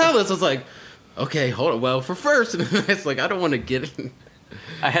 "No, tell us." I was like, "Okay, hold on. Well, for first," and it's like, I don't want to get in.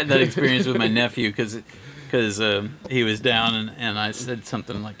 I had that experience with my nephew because he was down and I said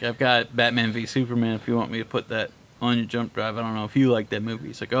something like, "I've got Batman v Superman. If you want me to put that on your jump drive, I don't know if you like that movie."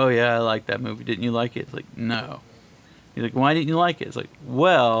 He's like, "Oh yeah, I like that movie. Didn't you like it?" It's like, "No." He's like, "Why didn't you like it?" It's like,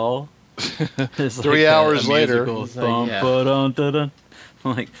 "Well." It's 3 hours later,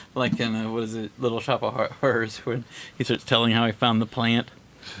 like in what is it, Little Shop of Horrors, when he starts telling how he found the plant.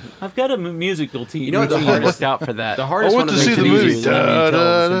 I've got a musical team. You know, the hardest out for that. The hardest one to see the movie.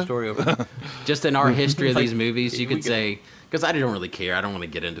 Just in our history of these movies, you could say, because I don't really care. I don't want to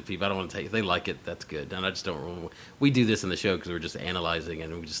get into people. I don't want to take. If they like it, that's good. And I just don't. We do this in the show because we're just analyzing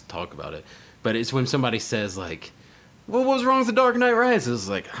and we just talk about it. But it's when somebody says like, "Well, what was wrong with The Dark Knight Rises?"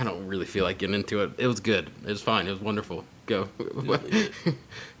 Like, I don't really feel like getting into it. It was good. It was fine. It was wonderful. Go.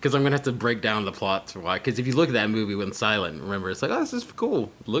 Because I'm going to have to break down the plot for why. Because if you look at that movie when silent, remember, it's like, oh, this is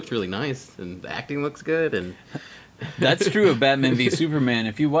cool. It looks really nice. And the acting looks good. And that's true of Batman v Superman.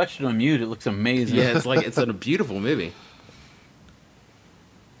 If you watch it on mute, it looks amazing. Yeah, it's a beautiful movie.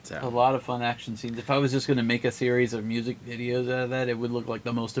 So. A lot of fun action scenes. If I was just going to make a series of music videos out of that, it would look like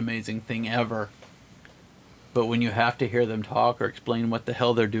the most amazing thing ever. But when you have to hear them talk or explain what the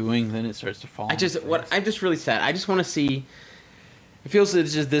hell they're doing, then it starts to fall. I'm just really sad. I just want to see. It feels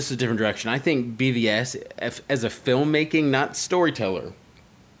it's just this is a different direction. I think BVS as a filmmaking, not storyteller,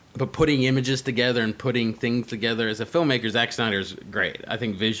 but putting images together and putting things together as a filmmaker. Zack Snyder's great. I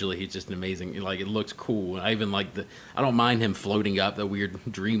think visually he's just an amazing. Like, it looks cool. I even like I don't mind him floating up the weird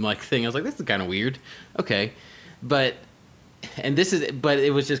dream-like thing. I was like, this is kind of weird. Okay, but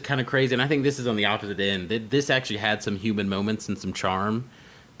it was just kind of crazy. And I think this is on the opposite end. This actually had some human moments and some charm,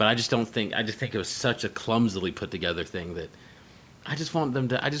 but I just think it was such a clumsily put together thing that I just want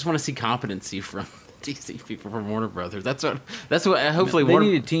to see competency from DC people, from Warner Brothers. That's what hopefully they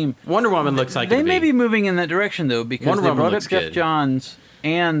need a team. Wonder Woman looks like they may be moving in that direction though, because Wonder they Woman brought up looks Jeff good. Johns,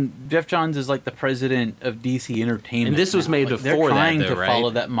 and Jeff Johns is like the president of DC Entertainment. And this was made now. before they're trying that, though, to right? follow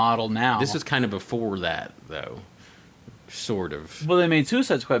that model now. This was kind of before that, though. Sort of. Well, they made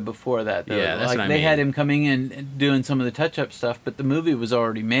Suicide Squad before that, though. Yeah, that's like, what I they mean. had him coming in and doing some of the touch-up stuff, but the movie was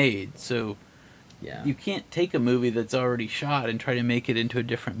already made, so yeah. You can't take a movie that's already shot and try to make it into a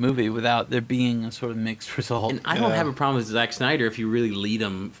different movie without there being a sort of mixed result. And I don't have a problem with Zack Snyder if you really lead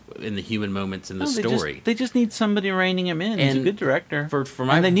him in the human moments in the story. They just need somebody reining him in. He's a good director.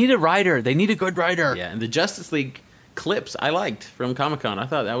 And they need a writer. They need a good writer. Yeah, and the Justice League clips I liked from Comic-Con. I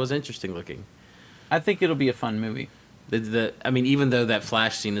thought that was interesting looking. I think it'll be a fun movie. I mean, even though that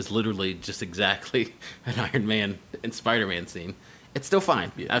Flash scene is literally just exactly an Iron Man and Spider-Man scene, it's still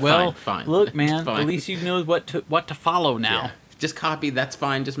fine. Well, fine. Look, man, Fine. at least you know what to follow now. Yeah. Just copy. That's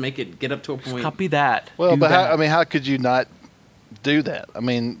fine. Just make it get up to a point. Copy that. Well, Do but that. how could you not do that? I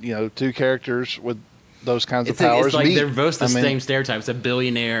mean, two characters with those kinds of powers. It's like meet. they're both the same stereotypes. A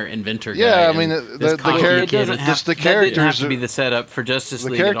billionaire inventor guy. Yeah, I mean, the characters doesn't have to be the setup for Justice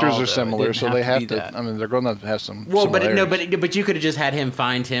League. The characters at all, are similar, so they have to. That. I mean, they're going to have some. Well, similarities. but you could have just had him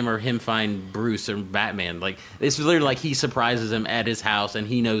find him or him find Bruce or Batman. Like, it's literally like he surprises him at his house and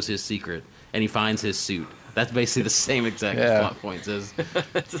he knows his secret and he finds his suit. That's basically the same exact plot points as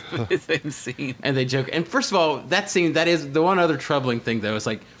That's the same scene. And they joke. And first of all, that scene, that is the one other troubling thing though. Is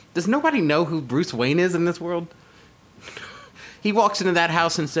like, does nobody know who Bruce Wayne is in this world? He walks into that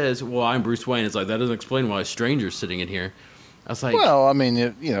house and says, "Well, I'm Bruce Wayne." It's like, that doesn't explain why a stranger's sitting in here. I was like, well, I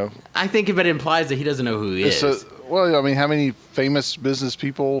mean, I think if it implies that he doesn't know who he is. Well, I mean, how many famous business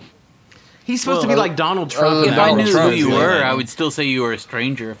people? He's supposed to be like Donald Trump. If I knew who you were, I would still say you were a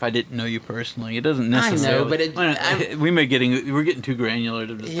stranger if I didn't know you personally. It doesn't necessarily. I know, but we're getting too granular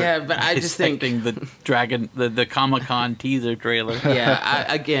to just but I just think the Dragon, the Comic-Con teaser trailer.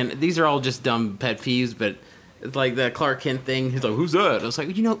 Yeah, again, these are all just dumb pet peeves, but it's like the Clark Kent thing. He's like, "Who's that?" I was like,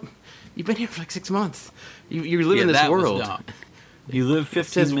 you've been here for like 6 months. You live in this world. You live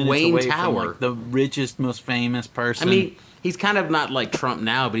 15 minutes Wayne away Tower. from like, the richest, most famous person. I mean, he's kind of not like Trump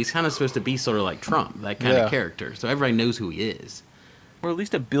now, but he's kind of supposed to be sort of like Trump, that kind of character. So everybody knows who he is. Or at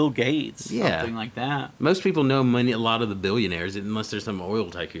least a Bill Gates, something like that. Most people know a lot of the billionaires, unless there's some oil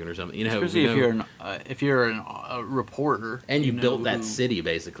tycoon or something. Especially if you're a reporter. And you built that city,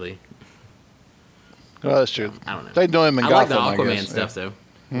 basically. Well, that's true. I don't know. They know him in Gotham. Gotham. I like the Aquaman guess. stuff, though.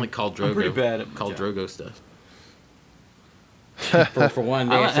 I like Khal Drogo. I'm pretty bad at Khal Drogo stuff. for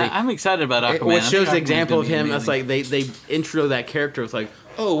one, I'm excited about Aquaman. What shows the example of him? That's like they intro that character. It's like,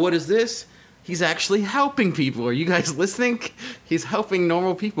 oh, what is this? he's actually helping people. Are you guys listening? He's helping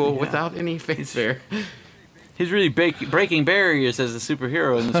normal people without any fanfare. He's really breaking barriers as a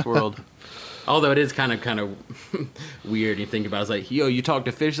superhero in this world. Although it is kind of weird. You think about it, it's like, yo, you talk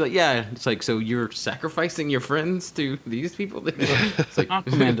to fish. Like, yeah. It's like, so you're sacrificing your friends to these people? It's like,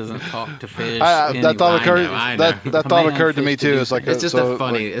 Aquaman doesn't talk to fish. That thought occurred. I know. That thought occurred to me too. It's like it's just a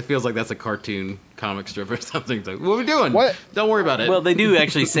funny. It feels like that's a cartoon comic strip or something. It's like, what are we doing? What? Don't worry about it. Well, they do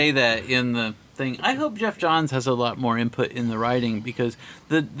actually say that in the thing. I hope Jeff Johns has a lot more input in the writing, because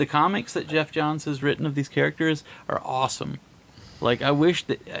the comics that Jeff Johns has written of these characters are awesome. Like, I wish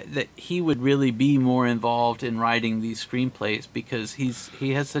that he would really be more involved in writing these screenplays, because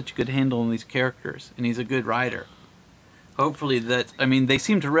he has such a good handle on these characters, and he's a good writer. Hopefully they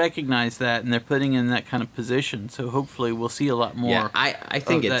seem to recognize that, and they're putting in that kind of position, so hopefully we'll see a lot more. Yeah, I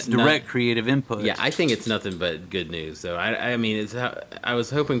think of it's that direct creative input. Yeah, I think it's nothing but good news. So I mean, I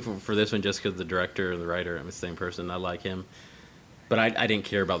was hoping for this one just because the director and the writer are the same person. I like him. But I didn't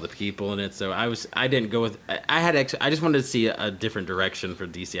care about the people in it, so I didn't go with. I just wanted to see a different direction for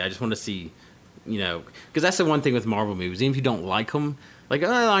DC. I just want to see, because that's the one thing with Marvel movies. Even if you don't like them, like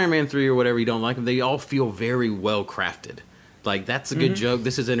Iron Man 3 or whatever, you don't like them, they all feel very well crafted. Like, that's a good joke.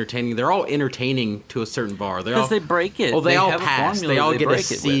 This is entertaining. They're all entertaining to a certain bar. Because they break it. Oh, they all have pass. They all get a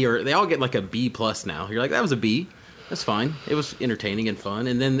C, with. or they all get like a B+ now. You're like, that was a B. That's fine. It was entertaining and fun.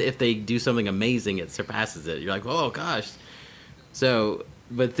 And then if they do something amazing, it surpasses it. You're like, oh gosh. So,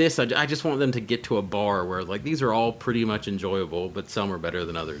 but this, I just want them to get to a bar where, like, these are all pretty much enjoyable, but some are better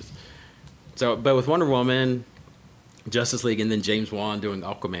than others. So, but with Wonder Woman, Justice League, and then James Wan doing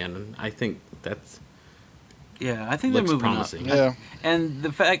Aquaman, I think that's... Yeah, I think they're moving promising. up. Yeah. And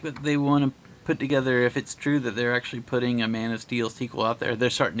the fact that they want to put together, if it's true that they're actually putting a Man of Steel sequel out there, they're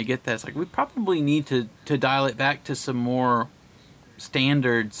starting to get that. It's like, we probably need to dial it back to some more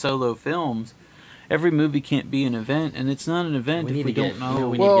standard solo films. Every movie can't be an event, and it's not an event if we don't know.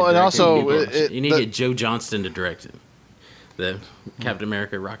 Well, and also... You need to get Joe Johnston to direct it. The Captain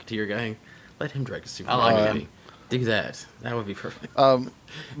America Rocketeer guy. Let him direct a Superman movie. Do that. That would be perfect.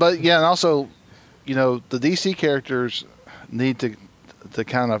 But, yeah, and also, the DC characters need to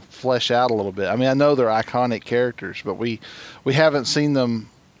kind of flesh out a little bit. I mean, I know they're iconic characters, but we haven't seen them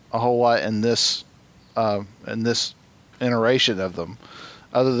a whole lot in this iteration of them,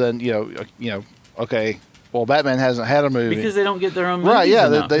 other than, okay, well, Batman hasn't had a movie because they don't get their own movies. Right? Yeah,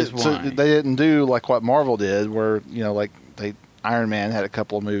 enough, they didn't do like what Marvel did, where Iron Man had a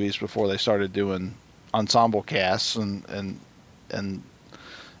couple of movies before they started doing ensemble casts, and the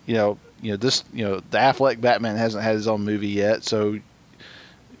Affleck Batman hasn't had his own movie yet, so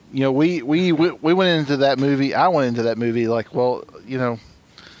we went into that movie. I went into that movie like, well,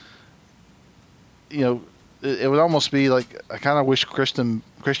 it would almost be like, I kind of wish Christian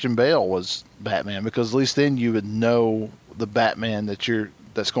Bale was Batman, because at least then you would know the Batman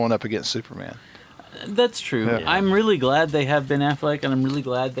that's going up against Superman. That's true. Yeah. I'm really glad they have Ben Affleck, and I'm really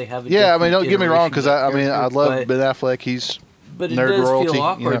glad they have. Don't get me wrong, because I love Ben Affleck. He's but it nerd does royalty, feel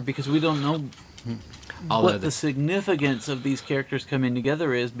awkward because we don't know all what the significance of these characters coming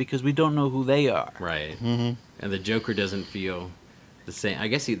together is, because we don't know who they are. Right. Mm-hmm. And the Joker doesn't feel the same. I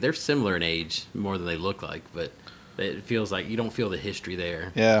guess they're similar in age more than they look like, but it feels like you don't feel the history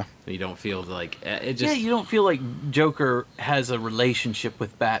there. Yeah. You don't feel like it just. Yeah, you don't feel like Joker has a relationship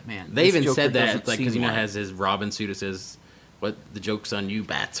with Batman. They even said that, it's like, because has his Robin suit. It says, "What the joke's on you,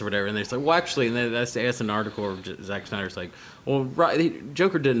 bats," or whatever. And they're like, well, actually, and that's an article where Zack Snyder's like, well,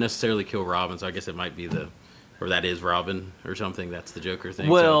 Joker didn't necessarily kill Robin, so I guess it might be or that is Robin or something. That's the Joker thing.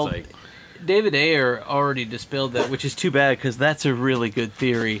 Well. So it's like, David Ayer already dispelled that, which is too bad, because that's a really good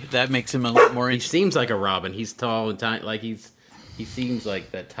theory. That makes him a lot more interesting. He seems like a Robin. He's tall and tiny. Like he seems like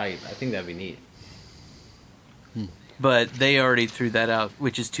that type. I think that'd be neat. But they already threw that out,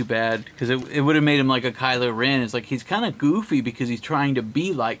 which is too bad, because it would have made him like a Kylo Ren. It's like he's kind of goofy because he's trying to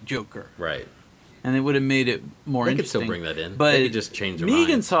be like Joker. Right. And it would have made it more interesting. They could still bring that in. But they could just change their Megan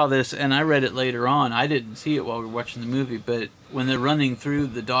mind. saw this, and I read it later on. I didn't see it while we were watching the movie, but when they're running through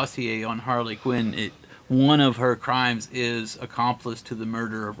the dossier on Harley Quinn, one of her crimes is accomplice to the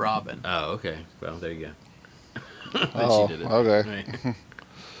murder of Robin. Oh, okay. Well, there you go. Oh, she did it. Okay. Right.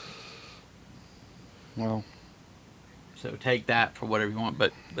 Well. So take that for whatever you want,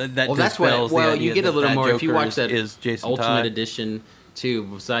 but that that's what. Well, you get a little more if you watch that Jason Ultimate Todd. Edition too.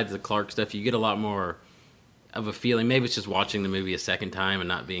 Besides the Clark stuff, you get a lot more of a feeling. Maybe it's just watching the movie a second time and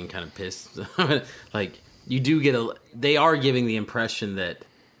not being kind of pissed. Like, you do get they are giving the impression that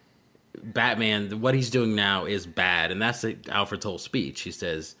Batman, what he's doing now, is bad, and that's Alfred's whole speech. He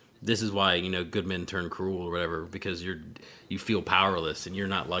says, this is why good men turn cruel or whatever, because you feel powerless and you're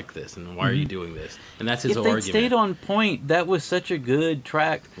not like this, and why are you doing this? And that's his whole argument. If they stayed on point, that was such a good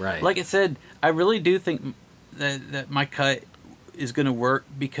track. Right. Like I said, I really do think that my cut is going to work,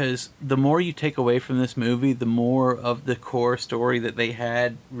 because the more you take away from this movie, the more of the core story that they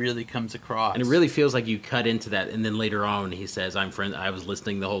had really comes across. And it really feels like you cut into that, and then later on he says, I was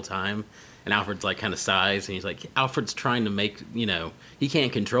listening the whole time, and Alfred's like kind of sighs, and he's like, Alfred's trying to make, he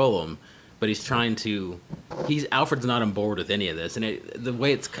can't control him, but Alfred's not on board with any of this, and the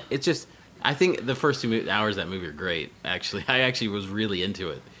way it's just, I think the first 2 hours of that movie are great, actually. I actually was really into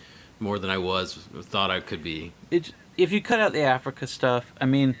it, more than I thought I could be. If you cut out the Africa stuff, I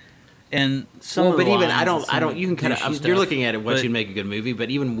mean, and some of the but even lines, you can cut out. stuff, You're looking at it, what should make a good movie,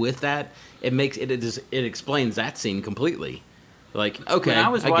 but even with that, it explains that scene completely. Like, okay, when I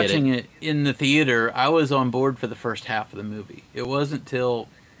was watching it in the theater, I was on board for the first half of the movie. It wasn't till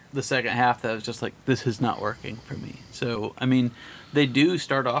the second half that I was just like, this is not working for me. So, I mean, they do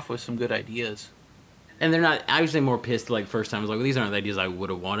start off with some good ideas. And they're not, I was more pissed like first time. I was like, well, these aren't the ideas I would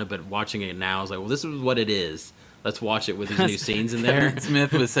have wanted, but watching it now, I was like, well, this is what it is. Let's watch it with these new scenes in there.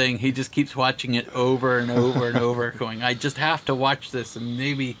 Smith was saying he just keeps watching it over and over and over, going, I just have to watch this, and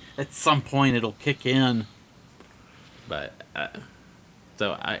maybe at some point it'll kick in. But,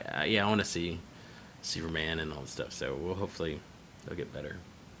 so, I want to see Superman and all this stuff, so hopefully they'll get better.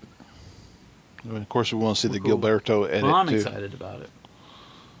 And of course, we want to see the Gilberto edit, well, I'm too. excited about it.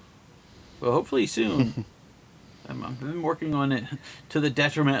 Well, hopefully soon. I've been working on it to the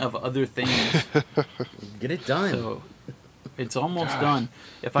detriment of other things. Get it done. So it's almost done.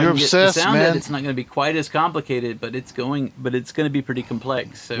 If I You're can get obsessed, the sound man. it's not going to be quite as complicated, but it's going to be pretty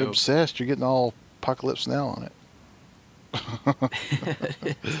complex. So You're obsessed. You're getting all Apocalypse Now on it.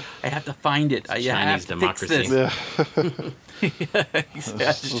 I have to find it. I Chinese have to democracy. fix this. Yeah.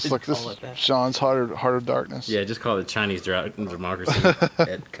 It's like this Sean's Heart of Darkness. Yeah, just call it Chinese democracy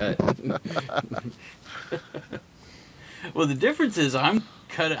at cut. Well, the difference is I'm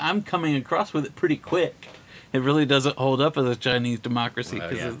coming across with it pretty quick. It really doesn't hold up as a Chinese democracy,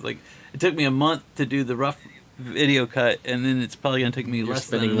 because it took me a month to do the rough video cut, and then it's probably going to take me less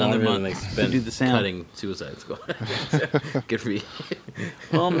than another month to do the sound. Cutting Suicide Squad. Good for you.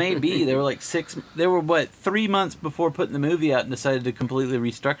 Well, maybe they were 3 months before putting the movie out and decided to completely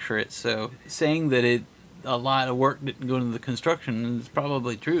restructure it. So saying that a lot of work didn't go into the construction is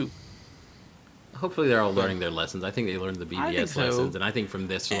probably true. Hopefully they're all learning their lessons. I think they learned the BBS so. lessons, and I think from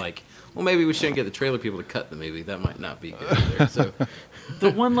this, they're like, well, maybe we shouldn't get the trailer people to cut the movie. That might not be good either. So,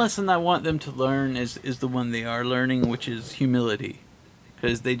 the one lesson I want them to learn is the one they are learning, which is humility.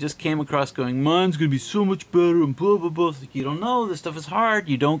 Because they just came across going, mine's going to be so much better, and blah, blah, blah. It's like, you don't know, this stuff is hard.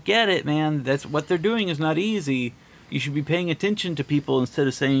 You don't get it, man. That's what they're doing is not easy. You should be paying attention to people instead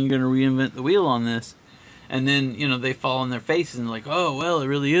of saying you're going to reinvent the wheel on this. And then, they fall on their faces and like, oh, well, it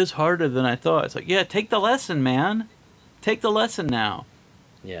really is harder than I thought. It's like, yeah, take the lesson, man. Take the lesson now.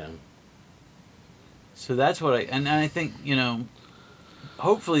 yeah. So that's what I think,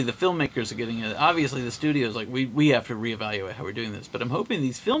 hopefully the filmmakers are getting it. Obviously the studio's like, we have to reevaluate how we're doing this. But I'm hoping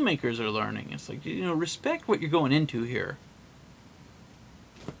these filmmakers are learning. It's like, respect what you're going into here.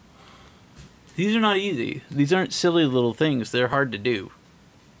 These are not easy. These aren't silly little things. They're hard to do.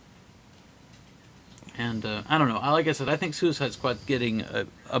 And I don't know. Like I said, I think Suicide Squad's getting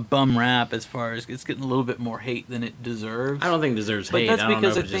a bum rap as far as it's getting a little bit more hate than it deserves. I don't think it deserves but hate. That's I don't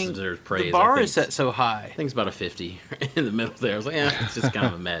because know if I it just think deserves praise. the bar is set so high. I think it's about a 50 in the middle there. I was like, it's just kind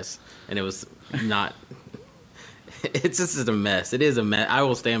of a mess. And it was not... It's just a mess. It is a mess. I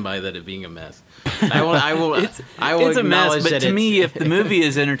will stand by that it being a mess. I will it's a mess, but to me, if the movie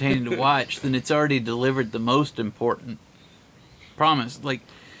is entertaining to watch, then it's already delivered the most important promise.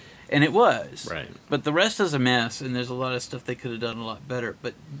 And it was. Right. But the rest is a mess, and there's a lot of stuff they could have done a lot better.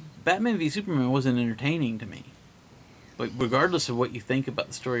 But Batman v Superman wasn't entertaining to me. Regardless of what you think about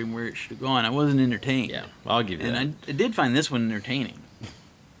the story and where it should have gone, I wasn't entertained. Yeah, I'll give you that. And I did find this one entertaining.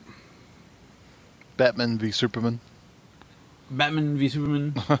 Batman v Superman. Batman v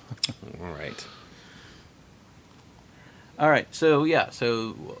Superman. All right. All right. So, yeah.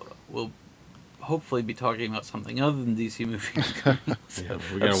 So, we'll hopefully be talking about something other than DC movies coming. Yeah,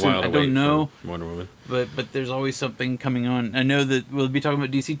 we got a while to wait. I don't know, for Wonder Woman. But there's always something coming on. I know that we'll be talking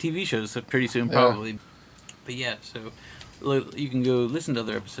about DC TV shows pretty soon, probably. But yeah, so you can go listen to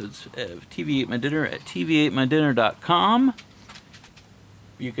other episodes of TV Ate My Dinner at tvatemydinner.com.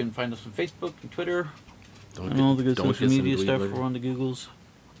 You can find us on Facebook and Twitter and all the good social media stuff. We're on the Googles.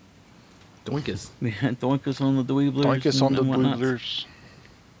 Doinkus. Yeah, Doink us on the Dweeblers. Doink us on the Dweeblers.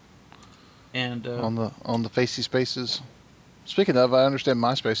 And on the Facey Spaces. Speaking of, I understand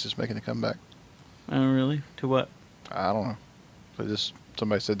MySpace is making a comeback. Oh, really? To what? I don't know. But just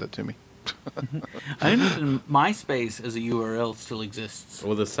somebody said that to me. I understand MySpace as a URL still exists.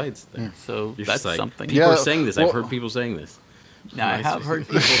 Well, the site's there. So Your that's site. something. People are saying this. I've heard people saying this. Now, I have heard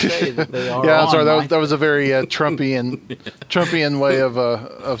people say that they are. Yeah, I'm on sorry. That was a very Trumpian way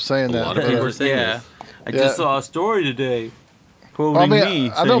of saying that. A lot of people are saying this. I just saw a story today quoting Well, I mean,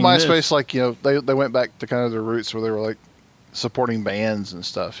 me. I know saying MySpace, this. like, you know, they went back to kind of their roots where they were like supporting bands and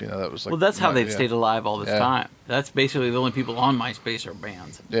stuff. You know, that was like. Well, that's how they've stayed alive all this Yeah. time. That's basically the only people on MySpace are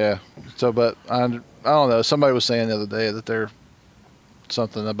bands. Yeah. So, but I don't know. Somebody was saying the other day that they're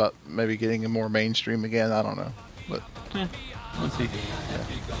something about maybe getting more mainstream again. I don't know, but. Yeah. Let's see.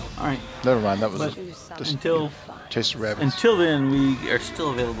 All right. Never mind. That was But just until Chase the Rabbits. Until then, we are still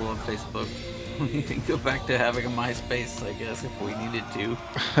available on Facebook. We can go back to having a MySpace, I guess, if we needed to.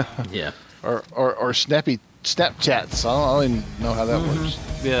 Yeah. Or Snapchats. I don't even know how that works.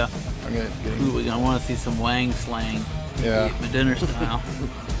 Yeah. I'm gonna get Ooh, we're gonna want to see some Wang slang. Yeah. Eat my dinner style.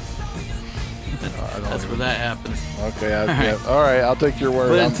 That's where that happens. Okay. Yeah. All right. I'll take your word.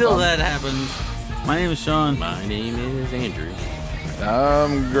 But until that happens, my name is Sean. My name is Andrew.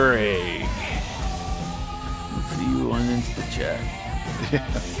 I'm Greg. We'll see you on InstaChat.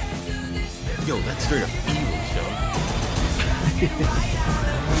 Yo, that's straight up evil, Sean.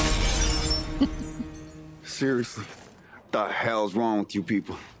 Seriously, the hell's wrong with you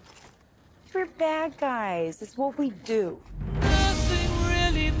people? We're bad guys. It's what we do.